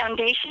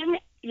Foundation.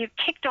 You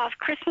kicked off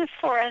Christmas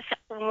for us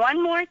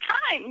one more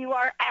time. You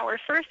are our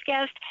first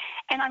guest,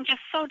 and I'm just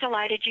so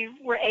delighted you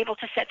were able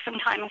to set some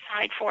time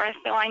aside for us,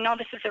 Bill. I know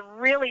this is a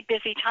really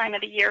busy time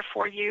of the year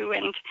for you,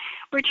 and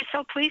we're just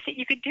so pleased that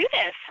you could do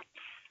this.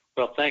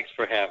 Well, thanks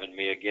for having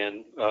me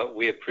again.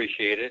 We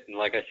appreciate it, and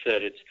like I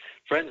said, it's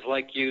friends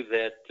like you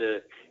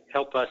that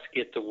help us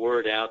get the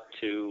word out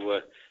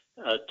to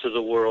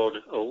the world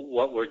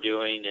what we're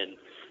doing,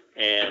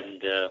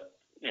 and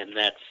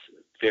that's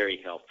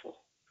very helpful.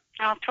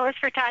 Toys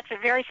for Tots is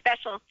a very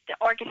special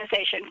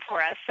organization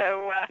for us,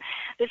 so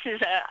this is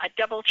a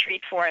double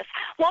treat for us.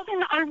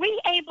 Walden, are we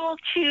able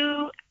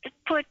to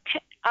put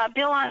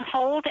Bill on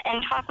hold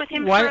and talk with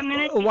him for a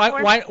minute?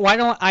 Why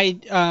don't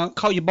I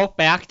call you both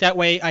back? That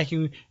way I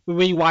can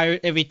rewire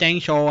everything.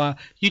 So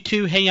you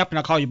two hang up and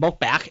I'll call you both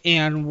back.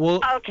 And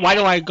Okay. Why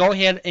don't I go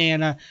ahead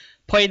and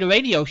play the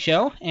radio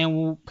show,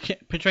 and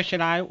Patricia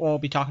and I will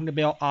be talking to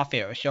Bill off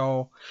air.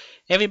 So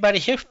everybody,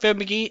 here's Phil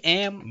McGee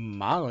and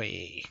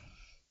Molly.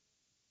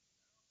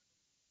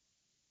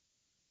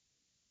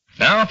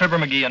 Now, Fibber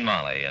McGee and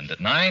Molly, and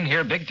at 9,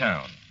 here, Big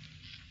Town.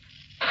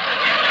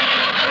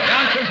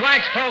 Johnson's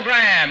Wax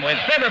Program with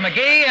Fibber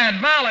McGee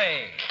and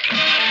Molly.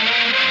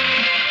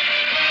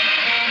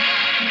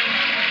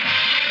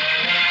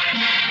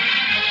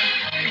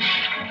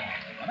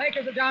 The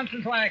makers of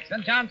Johnson's Wax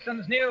and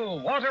Johnson's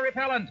new Water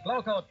Repellent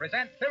Glow Coat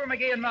present Fibber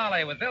McGee and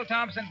Molly with Bill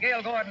Thompson,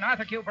 Gail Gordon,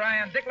 Arthur Q.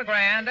 Bryan, Dick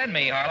LeGrand, and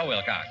me, Harlow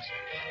Wilcox.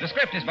 The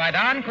script is by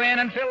Don Quinn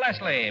and Phil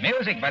Leslie.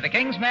 Music by the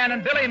King's Men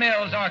and Billy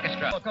Mills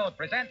Orchestra. Glow Coat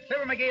presents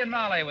Fibber McGee and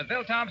Molly with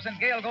Bill Thompson,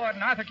 Gail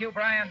Gordon, Arthur Q.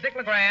 Bryan, Dick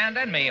LeGrand,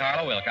 and me,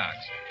 Harlow Wilcox.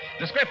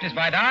 The script is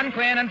by Don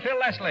Quinn and Phil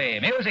Leslie.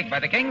 Music by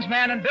the King's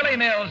Men and Billy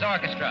Mills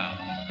Orchestra.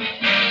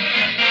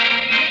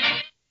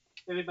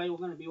 Everybody, we're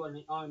going to be on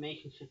the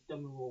automation system,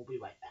 and we'll be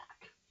right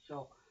back.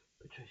 So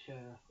Patricia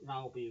and I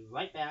will be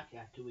right back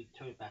after we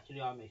turn it back to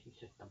the automation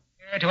system.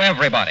 To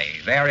everybody,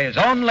 there is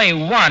only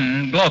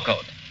one Glow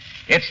Coat.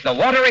 It's the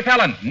Water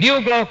Repellent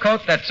new Glow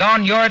Coat that's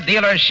on your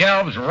dealer's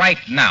shelves right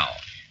now.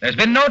 There's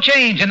been no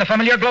change in the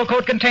familiar Glow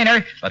Coat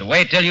container, but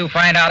wait till you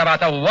find out about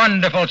the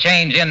wonderful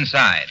change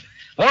inside.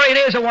 For it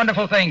is a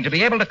wonderful thing to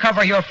be able to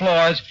cover your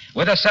floors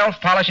with a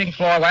self-polishing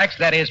floor wax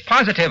that is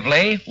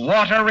positively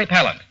water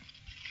repellent.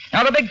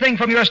 Now, the big thing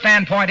from your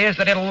standpoint is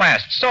that it'll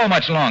last so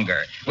much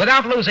longer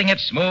without losing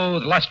its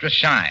smooth, lustrous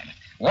shine.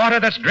 Water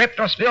that's dripped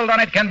or spilled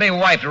on it can be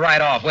wiped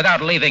right off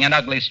without leaving an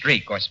ugly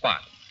streak or spot.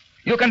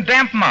 You can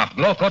damp mop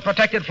Glow Coat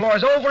protected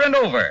floors over and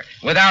over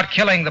without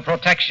killing the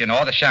protection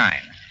or the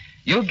shine.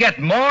 You get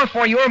more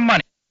for your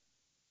money.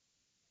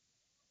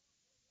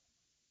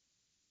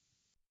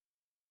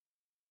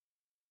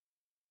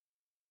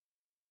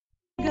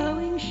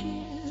 Going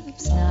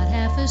ships, not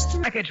half as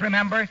strong. Package,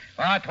 remember?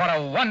 But what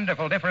a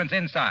wonderful difference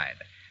inside.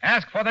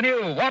 Ask for the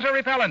new Water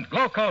Repellent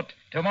Glow Coat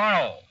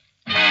tomorrow.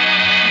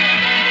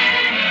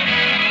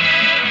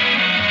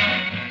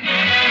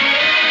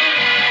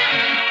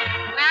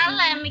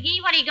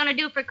 McGee, what are you going to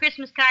do for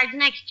Christmas cards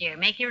next year?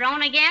 Make your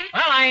own again?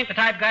 Well, I ain't the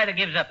type guy that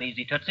gives up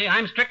easy, Tootsie.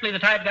 I'm strictly the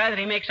type guy that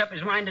he makes up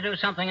his mind to do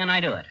something and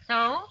I do it.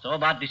 So? So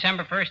about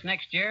December 1st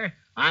next year,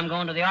 I'm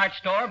going to the art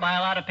store, buy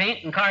a lot of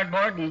paint and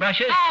cardboard and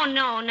brushes. Oh,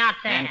 no, not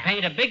that. And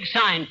paint a big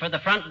sign for the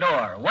front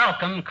door.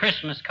 Welcome,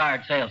 Christmas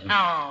card salesman.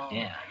 Oh.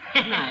 Yeah.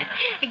 Good night.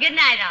 Good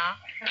night, all.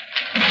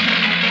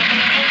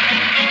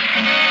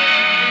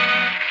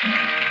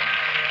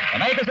 The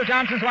makers of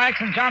Johnson's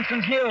Wax and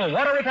Johnson's new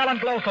Water Repellent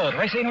Glow Coat,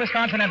 Racine,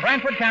 Wisconsin, and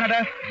Brantford,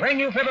 Canada,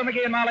 bring you Fibber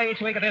McGee and Molly each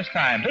week at this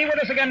time. Be with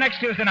us again next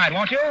Tuesday night,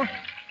 won't you?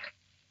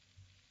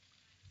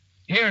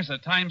 Here's a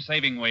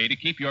time-saving way to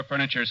keep your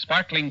furniture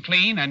sparkling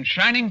clean and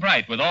shining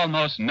bright with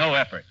almost no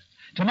effort.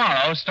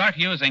 Tomorrow, start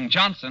using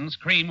Johnson's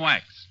Cream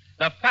Wax,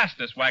 the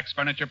fastest wax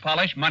furniture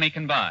polish money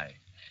can buy.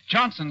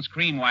 Johnson's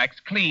Cream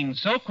Wax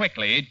cleans so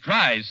quickly,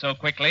 dries so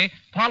quickly,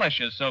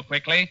 polishes so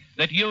quickly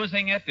that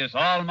using it is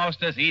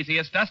almost as easy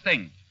as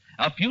dusting.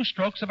 A few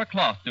strokes of a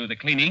cloth do the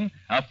cleaning,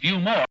 a few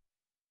more.